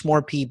 reach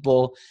more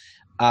people,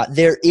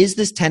 there is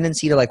this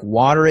tendency to like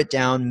water it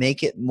down,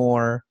 make it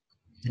more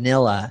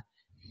vanilla.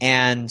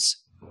 And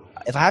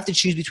if I have to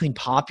choose between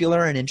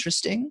popular and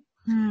interesting,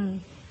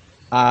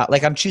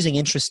 like I'm choosing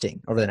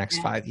interesting over the next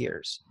 5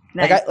 years.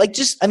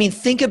 Nice.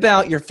 Think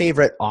about your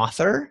favorite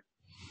author,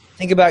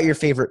 think about your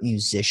favorite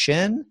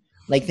musician,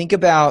 like think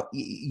about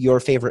your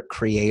favorite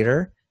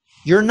creator.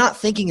 You're not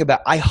thinking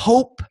about, I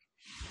hope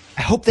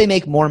they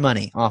make more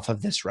money off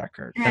of this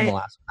record than the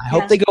last one. I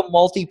hope they go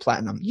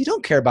multi-platinum. You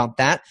don't care about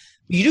that.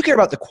 You do care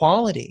about the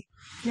quality.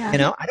 Yeah. You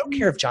know, I don't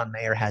care if John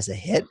Mayer has a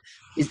hit.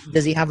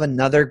 Does he have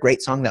another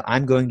great song that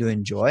I'm going to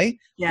enjoy?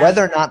 Yeah.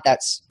 Whether or not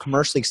that's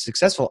commercially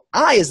successful,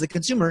 I, as the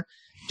consumer,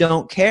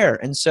 don't care.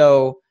 And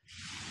so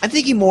I'm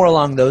thinking more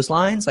along those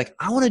lines. Like,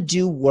 I want to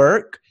do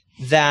work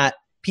that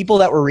people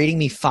that were reading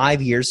me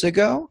 5 years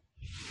ago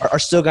are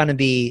still going to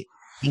be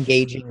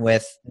engaging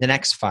with the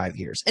next 5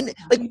 years. And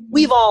like,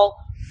 we've all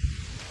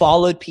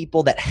followed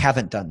people that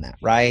haven't done that,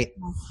 right?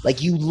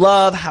 Like, you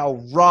love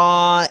how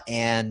raw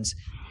and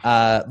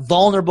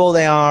vulnerable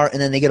they are,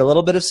 and then they get a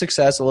little bit of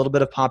success, a little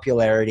bit of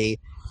popularity,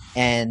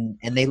 and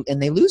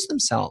they lose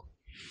themselves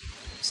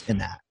in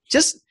that.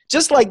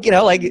 Just like, you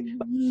know, like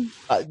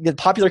the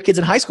popular kids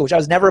in high school, which I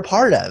was never a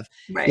part of.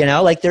 Right. You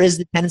know, like there is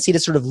the tendency to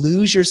sort of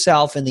lose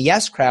yourself in the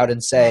yes crowd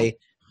and say,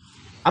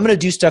 I'm going to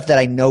do stuff that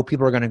I know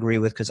people are going to agree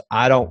with because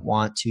I don't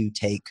want to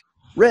take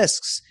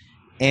risks.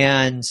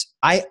 And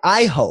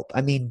I hope,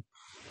 I mean,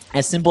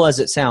 as simple as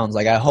it sounds,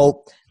 like I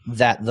hope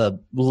that the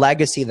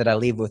legacy that I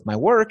leave with my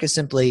work is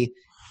simply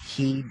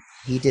he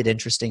did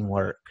interesting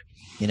work.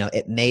 You know,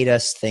 it made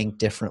us think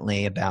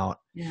differently about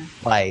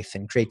life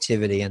and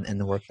creativity and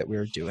the work that we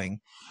were doing.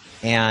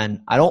 And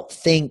I don't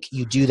think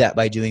you do that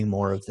by doing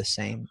more of the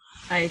same.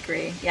 I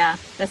agree. Yeah,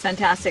 that's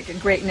fantastic. A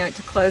great note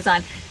to close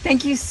on.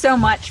 Thank you so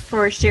much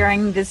for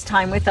sharing this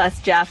time with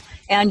us, Jeff.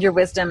 and your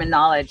wisdom and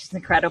knowledge is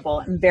incredible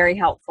and very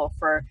helpful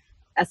for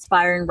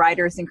aspiring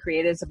writers and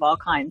creatives of all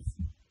kinds.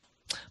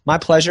 My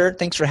pleasure.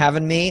 Thanks for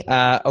having me.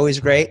 Always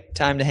great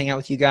time to hang out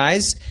with you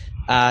guys.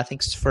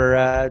 Thanks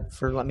for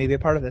letting me be a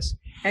part of this.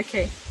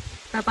 Okay.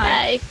 Bye-bye.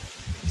 Bye.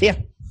 See ya.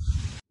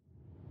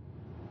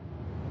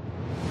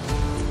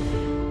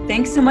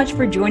 Thanks so much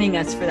for joining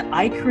us for the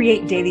I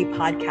Create Daily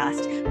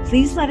podcast.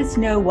 Please let us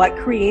know what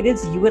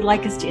creatives you would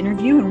like us to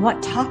interview and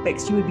what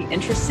topics you would be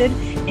interested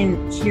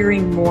in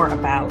hearing more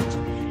about.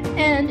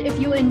 And if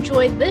you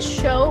enjoyed this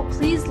show,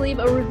 please leave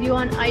a review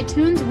on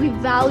iTunes. We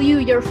value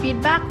your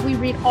feedback. We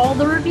read all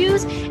the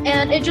reviews,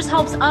 and it just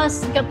helps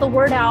us get the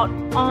word out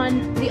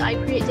on the I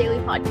Create Daily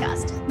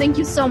podcast. Thank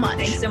you so much.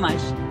 Thanks so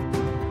much.